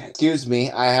music. Excuse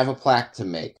me, I have a plaque to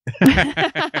make.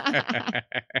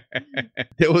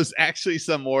 There was actually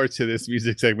some more to this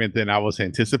music segment than I was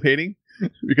anticipating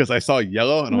because I saw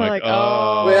Yellow and I'm like,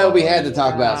 oh. Well, we had to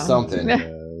talk about something.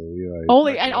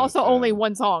 Only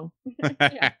one song.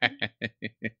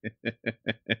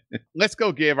 Let's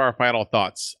go give our final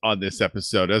thoughts on this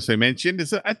episode. As I mentioned,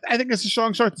 I think it's a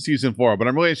strong start to season 4, but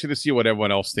I'm really interested to see what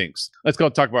everyone else thinks. Let's go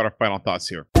talk about our final thoughts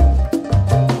here.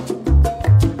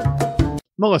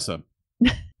 Melissa,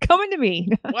 coming to me.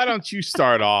 Why don't you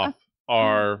start off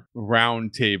our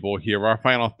round table here, our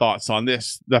final thoughts on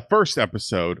the first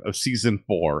episode of season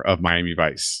 4 of Miami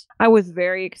Vice. I was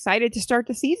very excited to start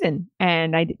the season,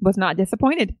 and I was not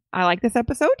disappointed. I like this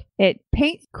episode. It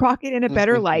paints Crockett in a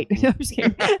better light. No, I'm just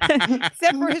kidding.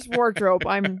 Except for his wardrobe.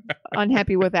 I'm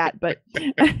unhappy with that. But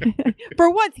for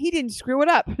once, he didn't screw it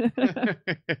up.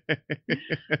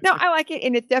 No, I like it,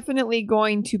 and it's definitely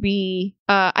going to be...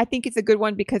 I think it's a good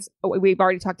one because we've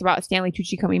already talked about Stanley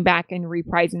Tucci coming back and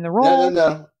reprising the role.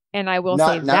 No. And I will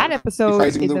say that episode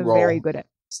is a very good episode.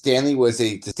 Stanley was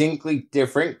a distinctly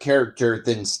different character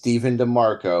than Stephen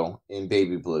DeMarco in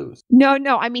Baby Blues. No.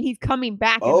 I mean, he's coming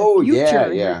back in the future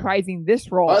and reprising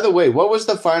this role. By the way, what was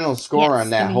the final score on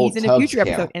that whole He's in a future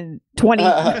episode in 20.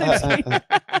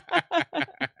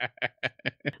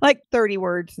 Like 30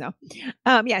 words. No.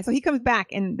 So he comes back,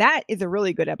 and that is a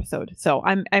really good episode. So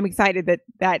I'm excited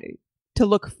that to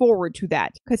look forward to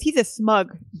that because he's a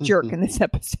smug jerk in this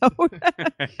episode.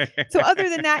 So other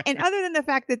than that, and other than the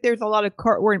fact that there's a lot of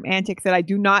courtroom antics that I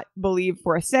do not believe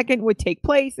for a second would take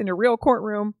place in a real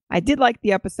courtroom, I did like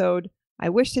the episode. I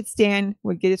wish that Stan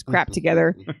would get his crap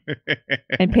together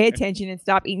and pay attention and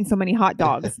stop eating so many hot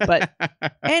dogs.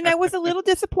 And I was a little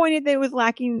disappointed that it was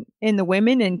lacking in the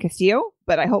women and Castillo,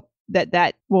 but I hope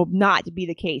that will not be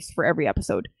the case for every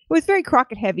episode. It was very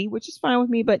Crockett heavy, which is fine with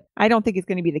me, but I don't think it's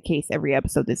going to be the case every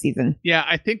episode this season. Yeah,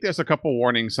 I think there's a couple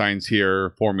warning signs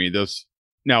here for me.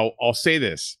 Now, I'll say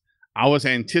this. I was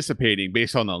anticipating,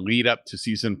 based on the lead up to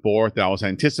season 4, that I was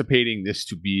anticipating this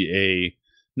to be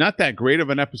not that great of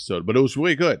an episode, but it was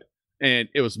really good. And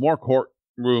it was more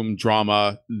courtroom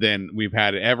drama than we've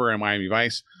had ever in Miami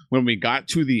Vice. When we got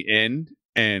to the end,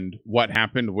 and what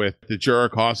happened with the juror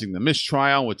causing the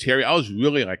mistrial with Terry, I was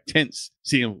really tense,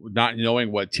 not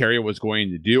knowing what Terry was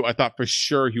going to do. I thought for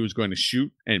sure he was going to shoot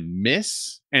and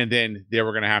miss, and then they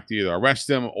were going to have to either arrest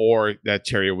him or that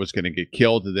Terry was going to get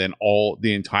killed, and then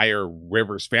the entire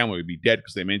Rivers family would be dead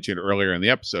because they mentioned earlier in the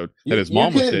episode that his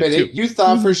mom was dead too. You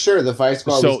thought for sure the Vice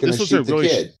Squad was going to shoot the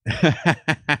kid.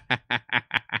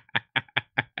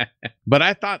 But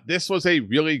I thought this was a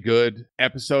really good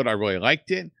episode. I really liked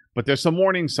it. But there's some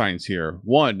warning signs here.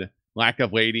 One, lack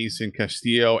of ladies in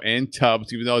Castillo and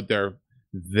Tubbs, even though they're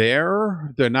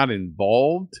there. They're not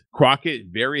involved. Crockett,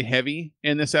 very heavy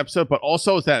in this episode, but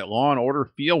also it's that Law and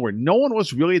Order feel where no one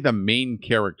was really the main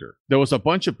character. There was a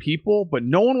bunch of people, but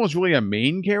no one was really a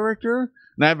main character.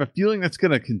 And I have a feeling that's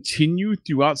going to continue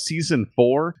throughout season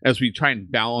 4 as we try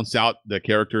and balance out the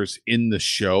characters in the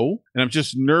show. And I'm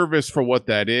just nervous for what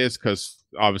that is because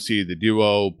obviously the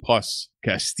duo plus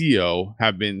Castillo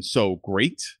have been so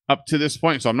great up to this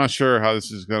point. So I'm not sure how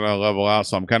this is going to level out.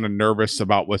 So I'm kind of nervous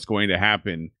about what's going to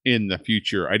happen in the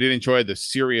future. I did enjoy the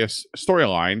serious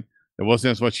storyline. There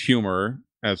wasn't as much humor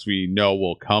as we know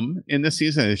will come in this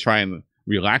season. They try and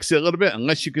relax it a little bit,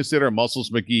 unless you consider Muscles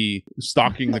McGee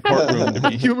stalking the courtroom to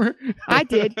be humor. I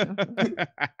did.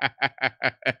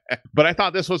 But I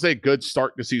thought this was a good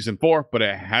start to season 4, but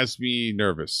it has me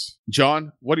nervous.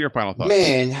 John, what are your final thoughts?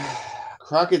 Man,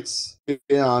 Crockett's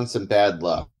been on some bad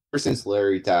luck. Ever since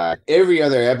Larry died, every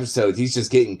other episode, he's just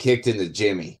getting kicked in the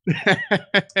jimmy.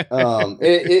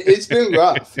 It's been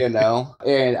rough, you know?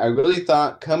 And I really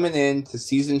thought coming into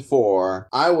season 4,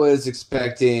 I was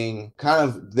expecting kind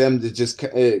of them to just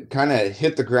kind of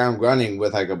hit the ground running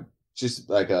with like a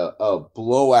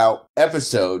blowout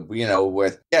episode, you know,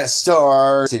 with guest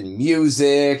stars and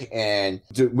music. And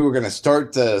we were going to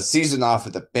start the season off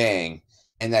with a bang.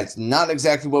 And that's not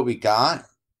exactly what we got.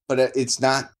 But it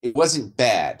wasn't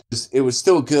bad. It was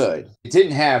still good. It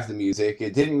didn't have the music.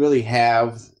 It didn't really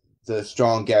have the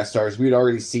strong guest stars. We'd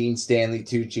already seen Stanley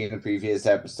Tucci in the previous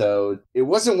episode. It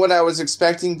wasn't what I was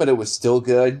expecting, but it was still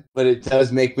good. But it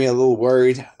does make me a little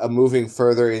worried of moving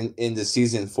further into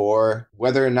season 4,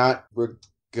 whether or not we're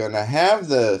gonna have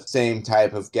the same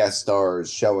type of guest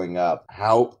stars showing up.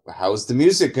 How's the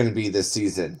music gonna be this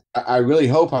season? I really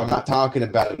hope I'm not talking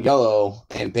about Yellow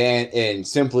and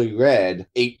Simply Red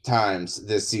 8 times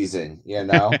this season, you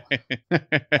know?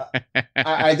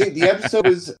 I think the episode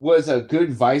was a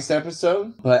good Vice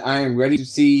episode, but I am ready to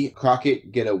see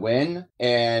Crockett get a win,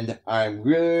 and I'm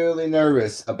really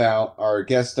nervous about our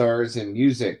guest stars and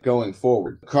music going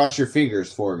forward. Cross your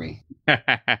fingers for me.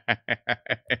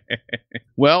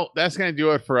 Well, that's going to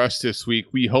do it for us this week.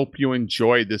 We hope you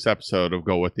enjoyed this episode of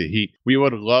Go With The Heat. We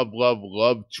would love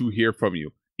to hear from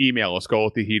you. Email us,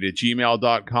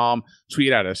 gowiththeheat@gmail.com.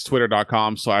 Tweet at us,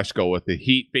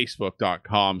 twitter.com/gowiththeheat,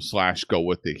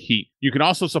 facebook.com/gowiththeheat. You can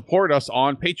also support us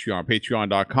on Patreon,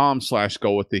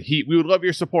 patreon.com/gowiththeheat. We would love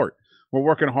your support. We're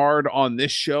working hard on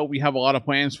this show. We have a lot of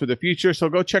plans for the future, so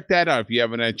go check that out if you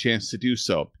haven't had a chance to do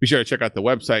so. Be sure to check out the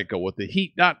website,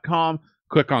 gowiththeheat.com.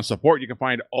 Click on support. You can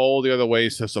find all the other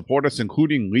ways to support us,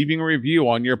 including leaving a review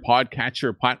on your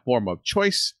podcatcher platform of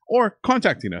choice or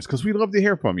contacting us, because we'd love to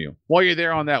hear from you. While you're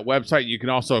there on that website, you can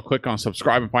also click on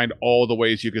subscribe and find all the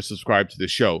ways you can subscribe to the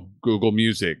show. Google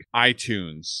Music,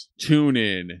 iTunes,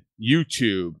 TuneIn,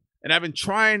 YouTube. And I've been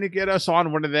trying to get us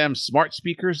on one of them smart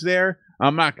speakers there.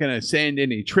 I'm not going to send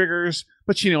any triggers,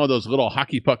 but you know, those little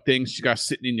hockey puck things you got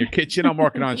sitting in your kitchen. I'm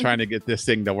working on trying to get this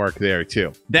thing to work there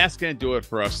too. That's going to do it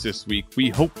for us this week. We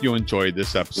hope you enjoyed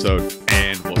this episode,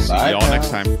 and we'll see you all next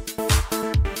time.